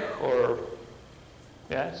bag, or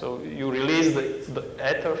yeah, so you release the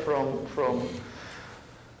ether from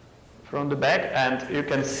the bag, and you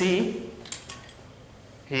can see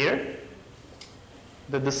here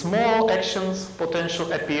that the small actions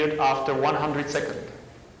potential appeared after 100 seconds.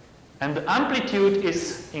 And the amplitude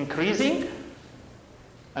is increasing,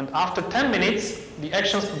 and after 10 minutes, the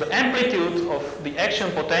amplitude of the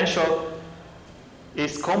action potential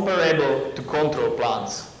is comparable to control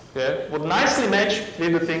plants. Okay? Would nicely match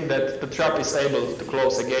with the thing that the trap is able to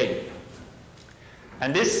close again.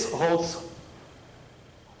 And this holds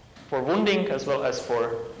for wounding as well as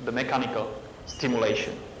for the mechanical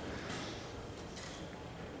stimulation.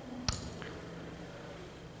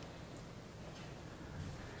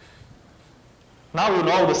 Now you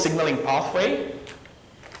know the signaling pathway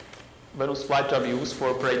Venus flytrap used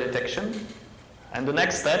for prey detection. And the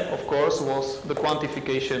next step, of course, was the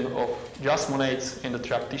quantification of jasmonates in the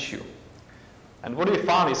trap tissue. And what we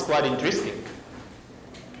found is quite interesting.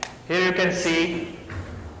 Here you can see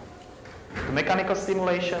the mechanical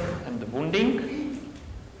stimulation and the wounding.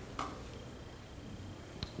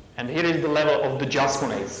 And here is the level of the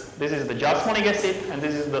jasmonates. This is the jasmonic acid, and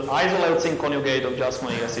this is the isoleucine conjugate of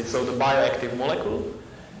jasmonic acid, so the bioactive molecule.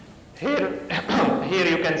 Here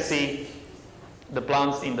you can see the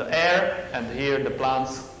plants in the air, and here the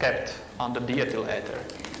plants kept under diethyl ether.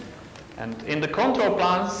 And in the control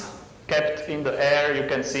plants kept in the air, you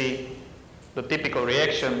can see the typical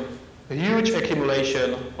reaction, a huge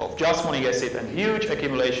accumulation of jasmonic acid and huge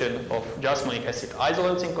accumulation of jasmonic acid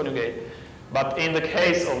isoleucine conjugate. But in the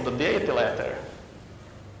case of the diethyl ether,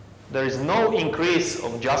 there is no increase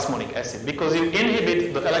of jasmonic acid because you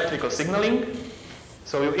inhibit the electrical signaling.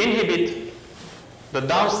 So you inhibit the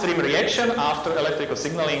downstream reaction after electrical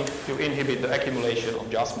signaling, you inhibit the accumulation of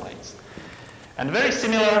jasmonates. And very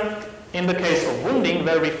similar in the case of wounding,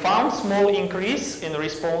 where we found small increase in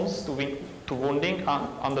response to wounding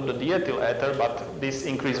under the diethyl ether, but this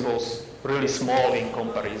increase was really small in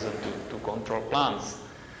comparison to control plants.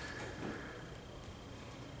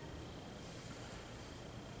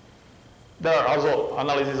 There are also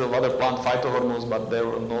analyses of other plant phytohormones, but there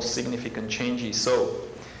were no significant changes.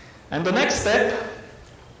 And the next step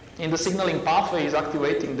in the signaling pathway is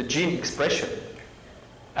activating the gene expression.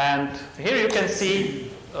 And here you can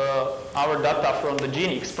see our data from the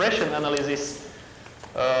gene expression analysis.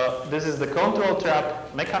 This is the control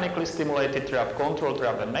trap, mechanically stimulated trap, control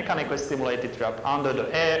trap, and mechanically stimulated trap under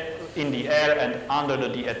the air, in the air and under the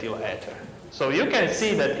diethyl ether. So you can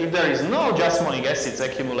see that if there is no jasmonic acids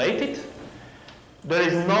accumulated, there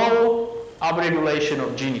is no upregulation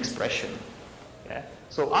of gene expression. Yeah?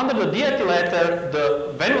 So under the diethyl ether,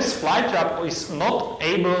 the Venus flytrap is not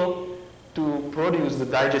able to produce the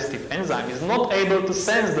digestive enzyme, is not able to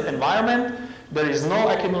sense the environment. There is no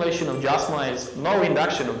accumulation of jasmonates, no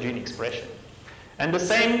induction of gene expression. And the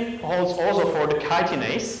same holds also for the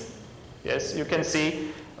chitinase. Yes, you can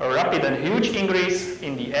see a rapid and huge increase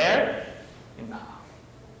in the air, in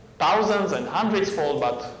thousands and hundreds fold,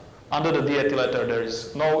 but under the diethyl ether, there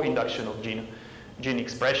is no induction of gene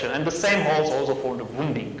expression. And the same holds also for the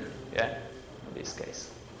wounding, yeah, in this case.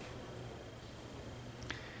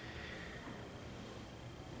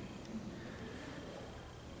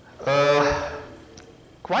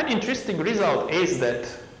 Quite interesting result is that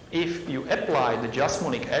if you apply the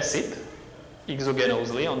jasmonic acid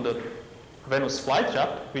exogenously on the Venus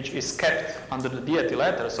flytrap, which is kept under the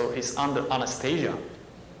diethyl ether, so is under anesthesia,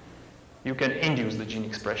 you can induce the gene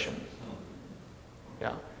expression.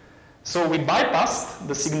 Yeah. So we bypassed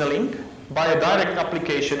the signaling by a direct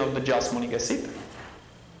application of the jasmonic acid,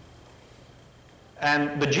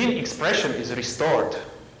 and the gene expression is restored.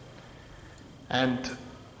 And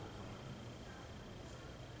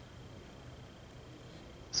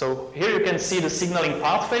so here you can see the signaling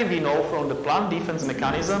pathway we know from the plant defense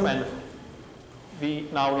mechanism, and we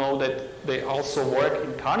now know that they also work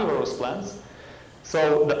in carnivorous plants.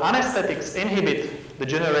 So the anesthetics inhibit the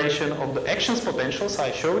generation of the actions potentials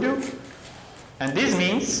I showed you, and this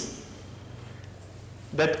means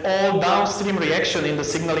that all downstream reaction in the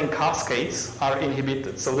signaling cascades are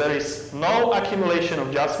inhibited. So there is no accumulation of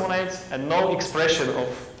jasmonates and no expression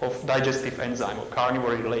of digestive enzyme or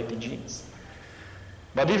carnivore-related genes.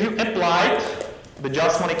 But if you applied the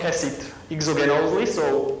jasmonic acid exogenosely,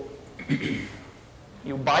 so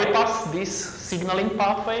you bypass this signaling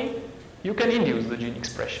pathway, you can induce the gene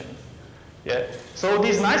expression. Yeah. So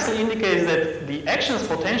this nicely indicates that the actions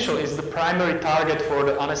potential is the primary target for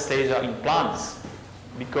the anesthesia in plants.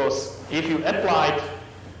 Because if you applied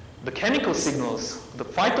the chemical signals, the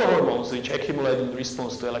phytohormones which accumulate in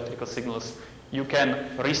response to electrical signals, you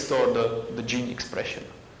can restore the gene expression.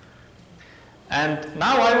 And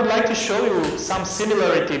now I would like to show you some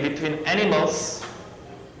similarity between animals,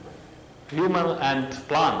 human and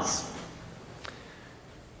plants.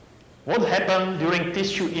 What happened during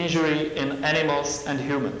tissue injury in animals and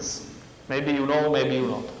humans? Maybe you know, maybe you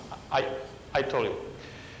don't. I told you.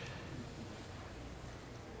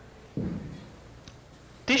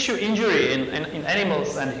 Tissue injury in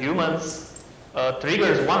animals and humans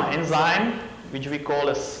triggers one enzyme, which we call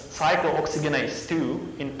as cyclooxygenase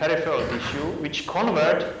 2 in peripheral tissue, which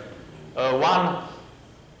convert one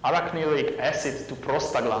arachidonic acid to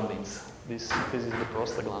prostaglandins. This is the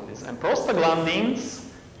prostaglandins. And prostaglandins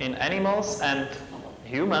in animals and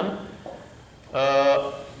human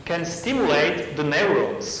can stimulate the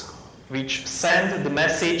neurons, which send the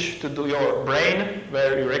message to your brain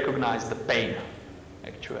where you recognize the pain,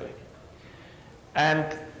 actually.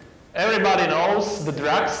 And everybody knows the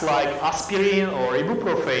drugs like aspirin or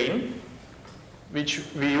ibuprofen, which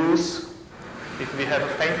we use if we have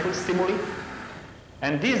a painful stimuli.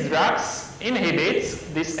 And these drugs inhibit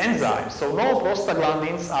this enzyme, so no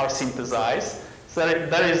prostaglandins are synthesized. So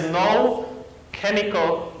there is no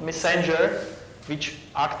chemical messenger which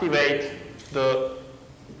activate the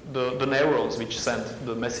neurons which send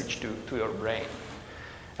the message to your brain.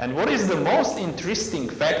 And what is the most interesting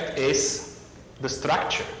fact is the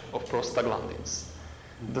structure of prostaglandins.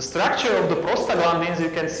 The structure of the prostaglandins you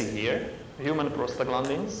can see here, human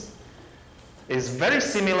prostaglandins, is very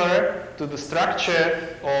similar to the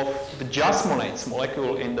structure of the jasmonates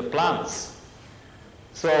molecule in the plants.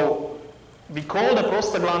 So we call the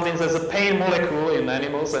prostaglandins as a pain molecule in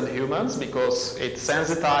animals and humans because it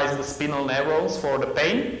sensitizes the spinal neurons for the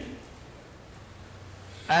pain.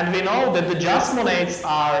 And we know that the jasmonates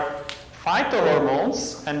are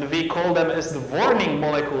phytohormones, and we call them as the warning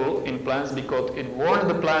molecule in plants because it warns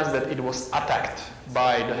the plants that it was attacked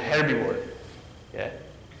by the herbivore. Yeah.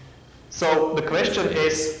 So the question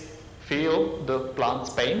is, feel the plants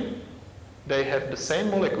pain? They have the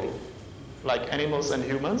same molecule like animals and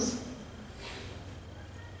humans.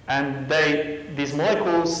 And these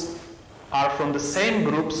molecules are from the same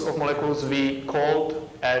groups of molecules we called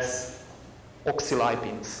as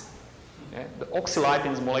oxylipins. Yeah? The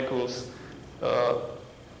oxylipins molecules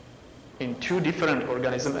in two different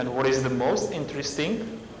organisms, and what is the most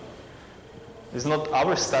interesting is not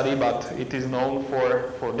our study, but it is known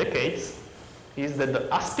for decades, is that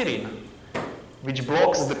the aspirin, which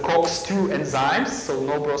blocks the COX-2 enzymes, so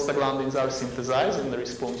no prostaglandins are synthesized in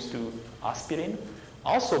response to aspirin,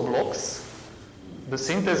 also blocks the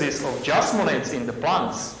synthesis of jasmonates in the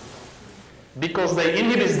plants because they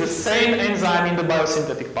inhibit the same enzyme in the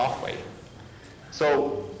biosynthetic pathway.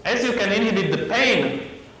 So as you can inhibit the pain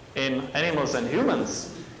in animals and humans,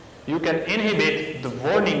 you can inhibit the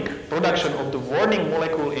warning production of the warning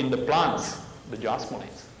molecule in the plants, the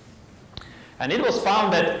jasmonates. And it was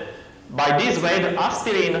found that by this way the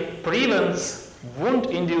aspirin prevents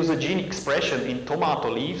wound-induced gene expression in tomato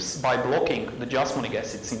leaves by blocking the jasmonic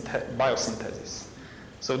acid biosynthesis.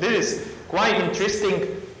 So this is quite interesting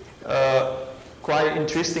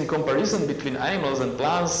comparison between animals and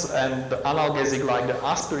plants, and the analgesic like the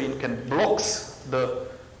aspirin can blocks the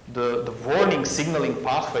warning signaling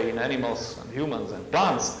pathway in animals and humans and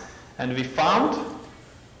plants. And we found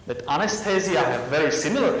that anesthesia have very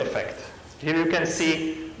similar effect. Here you can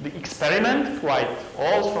see the experiment, quite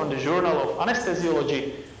old, from the Journal of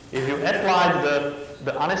Anesthesiology. If you applied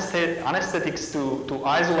the anesthetics to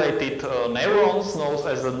isolated neurons known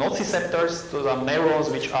as the nociceptors, those are neurons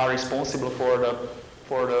which are responsible for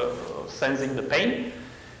the sensing the pain,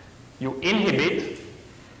 you inhibit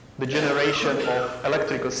the generation of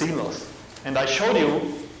electrical signals. And I showed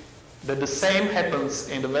you that the same happens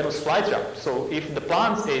in the Venus flytrap. So if the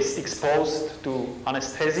plant is exposed to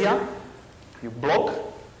anesthesia, you block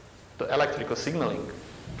the electrical signaling.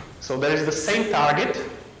 So there is the same target,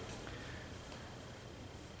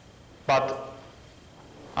 but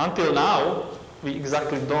until now we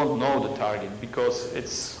exactly don't know the target because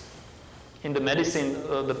it's in the medicine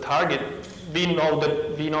the target. We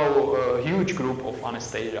know a huge group of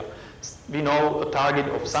anesthesia. We know a target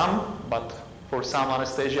of some, but for some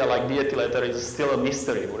anesthesia like diethyl is still a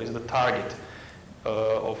mystery. What is the target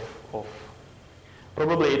of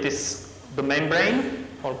probably it is the membrane,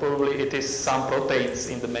 or probably it is some proteins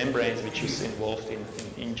in the membranes which is involved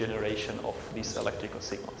in generation of these electrical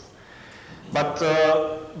signals. But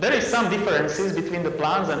there is some differences between the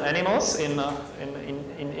plants and animals in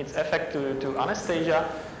its effect to anesthesia.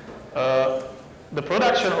 The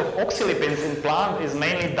production of oxylipins in plant is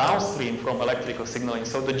mainly downstream from electrical signaling.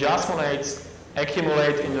 So the jasmonates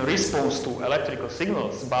accumulate in response to electrical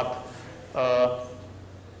signals, but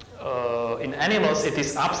in animals it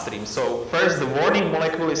is upstream. So first the warning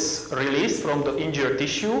molecule is released from the injured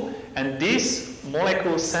tissue, and this these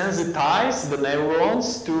molecules sensitize the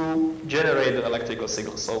neurons to generate the electrical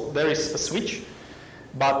signal. So there is a switch,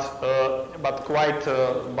 but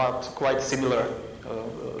quite similar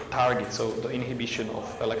target. So the inhibition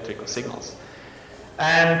of electrical signals.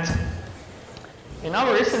 And in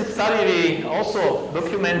our recent study, we also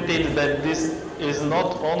documented that this is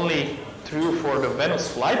not only true for the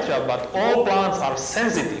Venus flytrap, but all plants are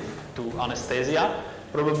sensitive to anesthesia.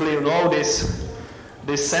 Probably you know this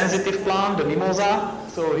sensitive plant, the mimosa.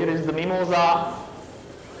 So here is the mimosa,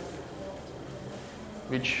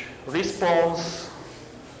 which responds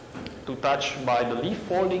to touch by the leaf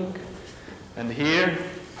folding. And here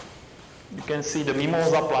you can see the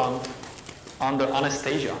mimosa plant under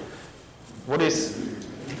anesthesia. What is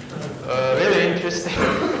really interesting,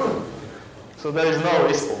 so there is no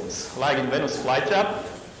response, like in Venus flytrap.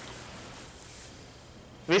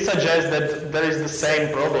 We suggest that there is the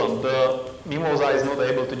same problem. The mimosa is not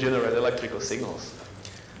able to generate electrical signals.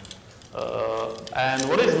 And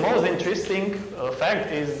what is most interesting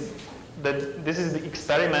fact is that this is the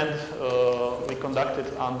experiment we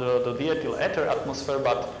conducted under the diethyl ether atmosphere,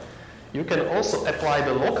 but you can also apply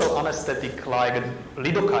the local anesthetic like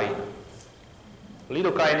lidocaine.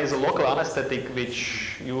 Lidocaine is a local anesthetic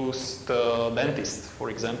which used dentists, for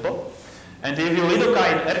example. And if you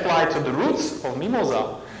lidocaine apply to the roots of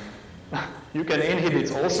mimosa, you can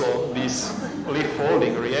inhibit also these leaf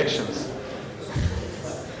folding reactions.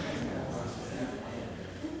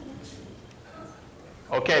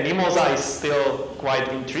 Okay, mimosa is still quite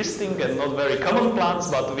interesting and not very common plants,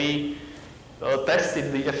 but we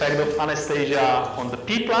tested the effect of anesthesia on the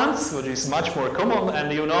pea plants, which is much more common.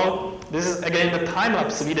 And you know, this is again the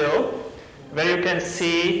time-lapse video where you can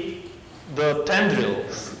see the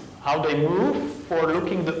tendrils, how they move for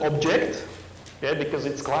looking the object, yeah, because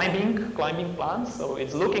it's climbing plants, so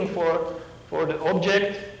it's looking for the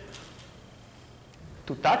object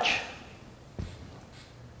to touch.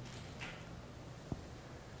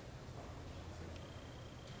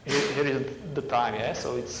 Here is the time, yeah,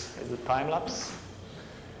 so it's a time lapse.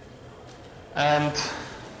 And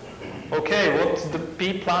okay, what the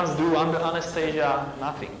pea plants do under anesthesia?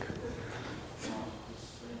 Nothing.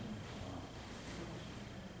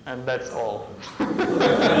 And that's all. But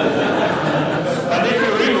if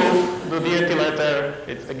you remove the diethyl ether,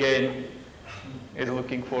 it's again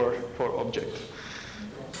looking for object.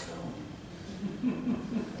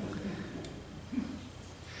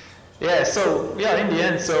 Yeah, so yeah, in the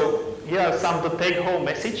end, so here are some the take-home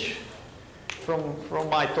message from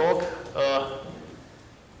my talk.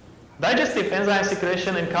 Digestive enzyme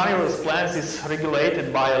secretion in carnivorous plants is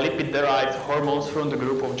regulated by lipid-derived hormones from the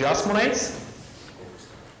group of jasmonates.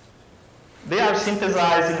 They are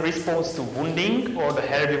synthesized in response to wounding or the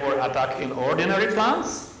herbivore attack in ordinary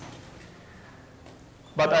plants.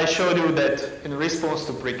 But I showed you that in response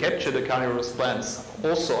to precapture, the carnivorous plants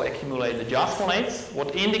also accumulate the jasmonates,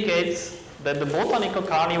 what indicates that the botanical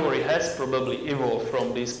carnivory has probably evolved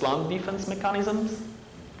from these plant defense mechanisms.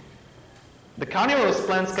 The carnivorous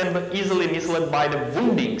plants can be easily misled by the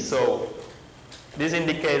wounding, so this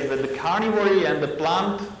indicates that the carnivory and the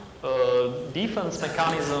plant defense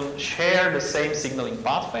mechanism share the same signaling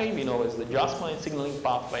pathway, we know as the jasmonate signaling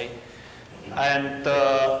pathway. And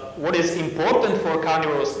what is important for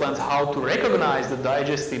carnivorous plants, how to recognize the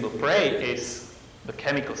digestible prey, is the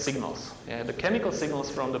chemical signals. Yeah, the chemical signals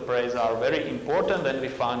from the prey are very important, and we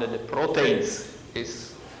found that the proteins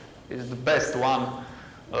is the best one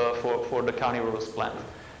for the carnivorous plant.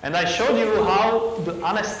 And I showed you how the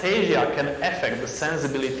anesthesia can affect the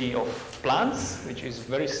sensibility of plants, which is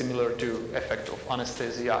very similar to effect of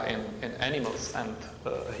anesthesia in animals and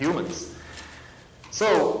humans.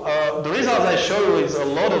 So the results I show you is a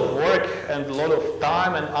lot of work and a lot of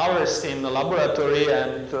time and hours in the laboratory,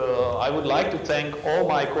 and I would like to thank all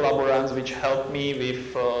my collaborators which helped me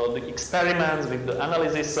with the experiments, with the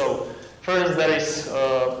analysis. So first there is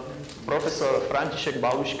Professor František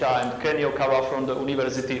Baluška and Ken Yokawa from the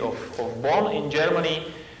University of Bonn in Germany.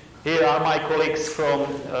 Here are my colleagues from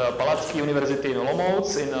Palacký University in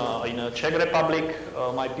Olomouc in Czech Republic,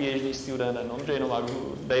 my PhD student and Andrej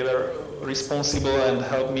Pavlovic. They were responsible and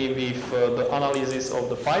helped me with the analysis of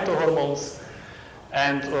the phytohormones.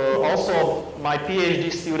 And also my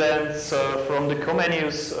PhD students from the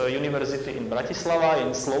Comenius University in Bratislava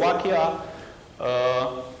in Slovakia,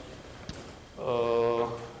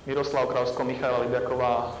 Miroslav Krausko, Michaela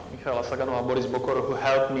Libiaková, Michaela Saganova, Boris Bokor, who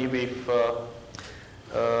helped me with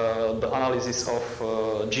the analysis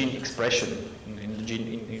of gene expression in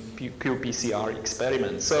qPCR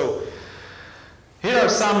experiments. So here are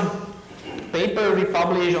some papers we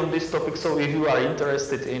published on this topic. So if you are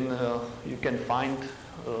interested in, you can find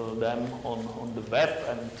them on the web,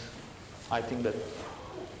 and I think that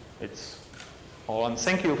it's all. And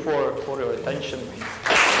thank you for your attention.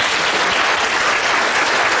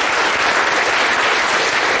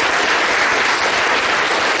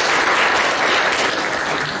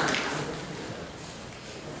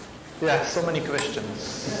 Yeah, so many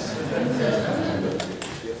questions.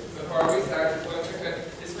 Before we start, just one quick question.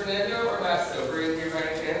 Is Fernando or Matt sober in here by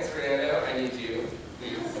any chance? Fernando, I need you,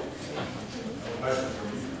 please.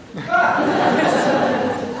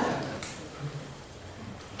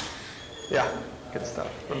 Yeah, good stuff.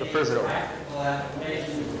 From the first row.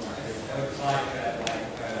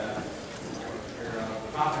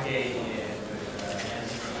 Propagating it.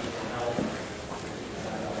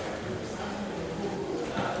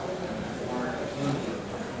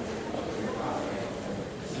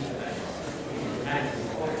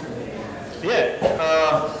 Yeah,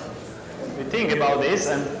 we think about this,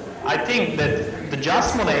 and I think that the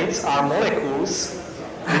jasmonates are molecules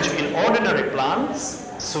which in ordinary plants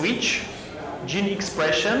switch gene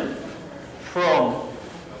expression from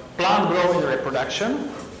plant growth and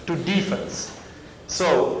reproduction to defense.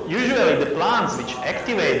 So usually the plants which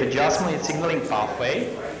activate the jasmonate signaling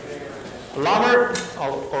pathway lower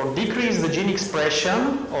or decrease the gene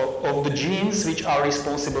expression of the genes which are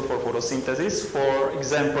responsible for photosynthesis. For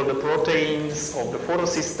example, the proteins of the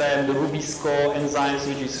photosystem, the Rubisco enzymes,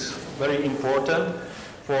 which is very important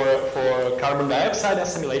for carbon dioxide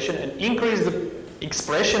assimilation, and increase the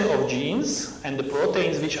expression of genes and the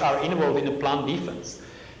proteins which are involved in the plant defense.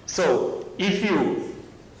 So if you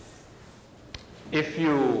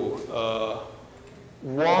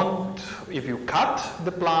cut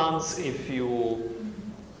the plants, if you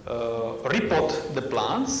repot the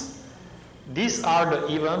plants, these are the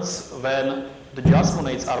events when the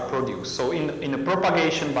jasmonates are produced. So in the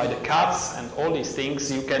propagation by the cuts and all these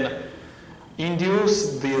things, you can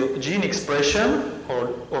induce the gene expression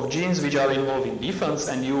of genes which are involved in defense,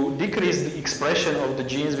 and you decrease the expression of the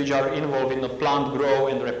genes which are involved in the plant growth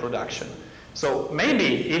and reproduction. So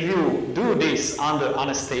maybe if you do this under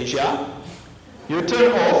anesthesia, you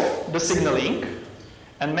turn off the signaling,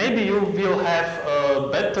 and maybe you will have a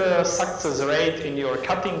better success rate in your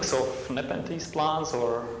cuttings of Nepenthes plants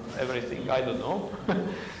or everything, I don't know.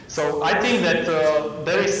 So I think that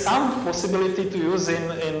there is some possibility to use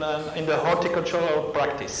in the horticultural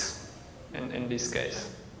practice in this case.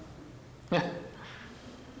 Yeah?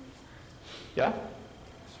 Yeah?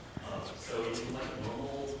 So in like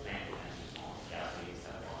normal plant response, jasmonates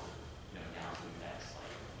have lots of downstream effects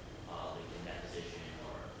like lichen deposition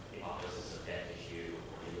or the apoptosis of dead tissue,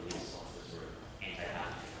 or they release lots of sort of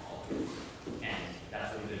antibacterial molecules, and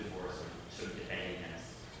that's really good for sort of defending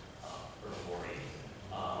against herbivore.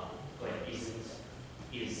 But is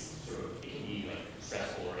sort of it can be like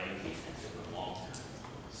stressful or energy intensive for the long term.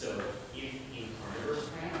 So if in carnivorous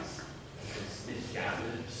plants, this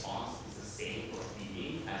jasmonate response is the same for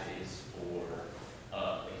feeding as it is for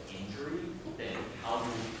injury, then how do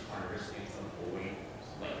carnivorous plants avoid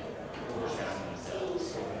like overstressing themselves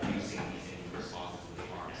or reducing these immune responses when they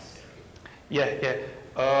aren't necessary? Yeah.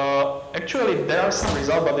 Actually, there are some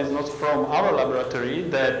results, but it's not from our laboratory,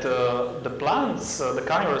 that the plants, the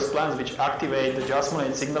carnivorous plants which activate the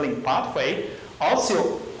jasmonate signaling pathway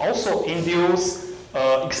also induce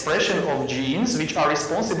expression of genes which are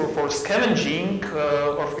responsible for scavenging,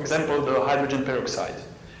 for example, the hydrogen peroxide,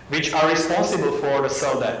 which are responsible for the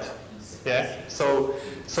cell death. Yeah. So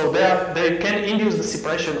they can induce the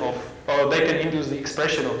suppression of, or they can induce the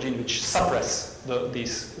expression of genes which suppress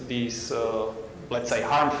these let's say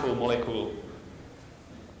harmful molecule.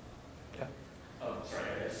 Yeah. Sorry,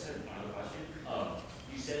 I just had another question.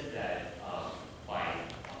 You said that by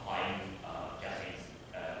applying jasmonates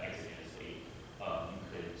exogenously, you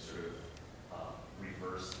could sort of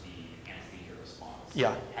reverse the anesthesia response.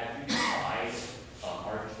 Yeah. Have you tried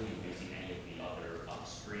artificially using any of the other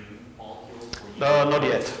upstream molecules? Not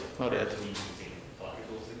yet. Not yet. Using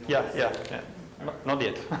electrical signals? Yeah. Not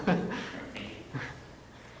yet.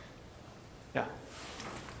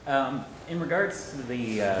 In regards to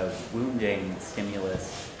the wounding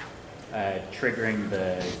stimulus triggering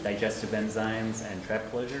the digestive enzymes and trap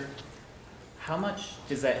closure, how much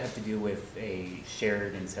does that have to do with a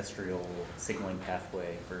shared ancestral signaling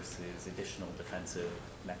pathway versus additional defensive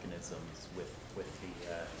mechanisms with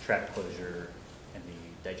the trap closure and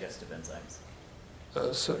the digestive enzymes?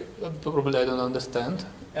 Sorry, probably I don't understand.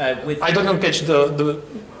 I don't catch the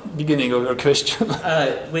beginning of your question.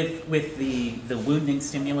 With the wounding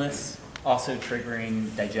stimulus also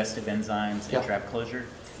triggering digestive enzymes and trap closure,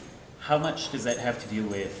 how much does that have to do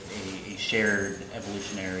with a shared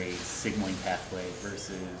evolutionary signaling pathway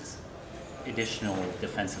versus additional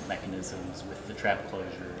defensive mechanisms with the trap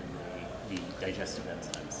closure and the digestive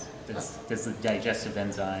enzymes? Does the digestive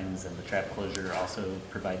enzymes and the trap closure also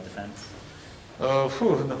provide defense?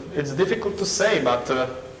 It's difficult to say, but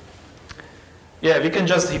yeah, we can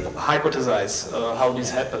just hypothesize how this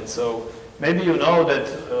happens. So maybe you know that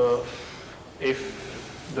if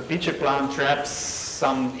the pitcher plant traps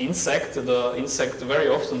some insect, the insect very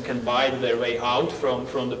often can bite their way out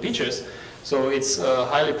from the pitchers. So it's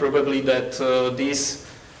highly probably that these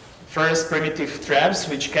first primitive traps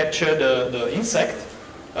which capture the insect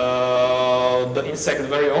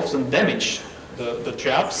very often damage the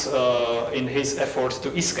traps in his efforts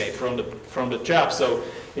to escape from the trap. So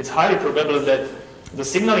it's highly probable that the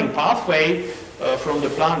signaling pathway from the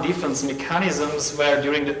plant defense mechanisms were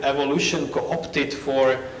during the evolution co-opted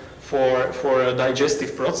for a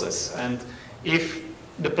digestive process. And if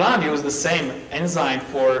the plant used the same enzyme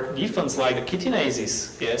for defense like the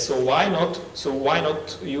chitinases, yeah, so why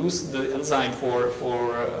not use the enzyme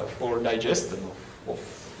for digestion of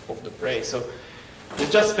the prey? So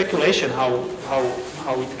it's just speculation how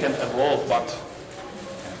it can evolve, but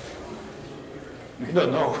we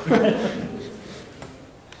don't know.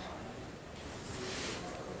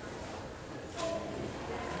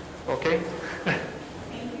 Okay.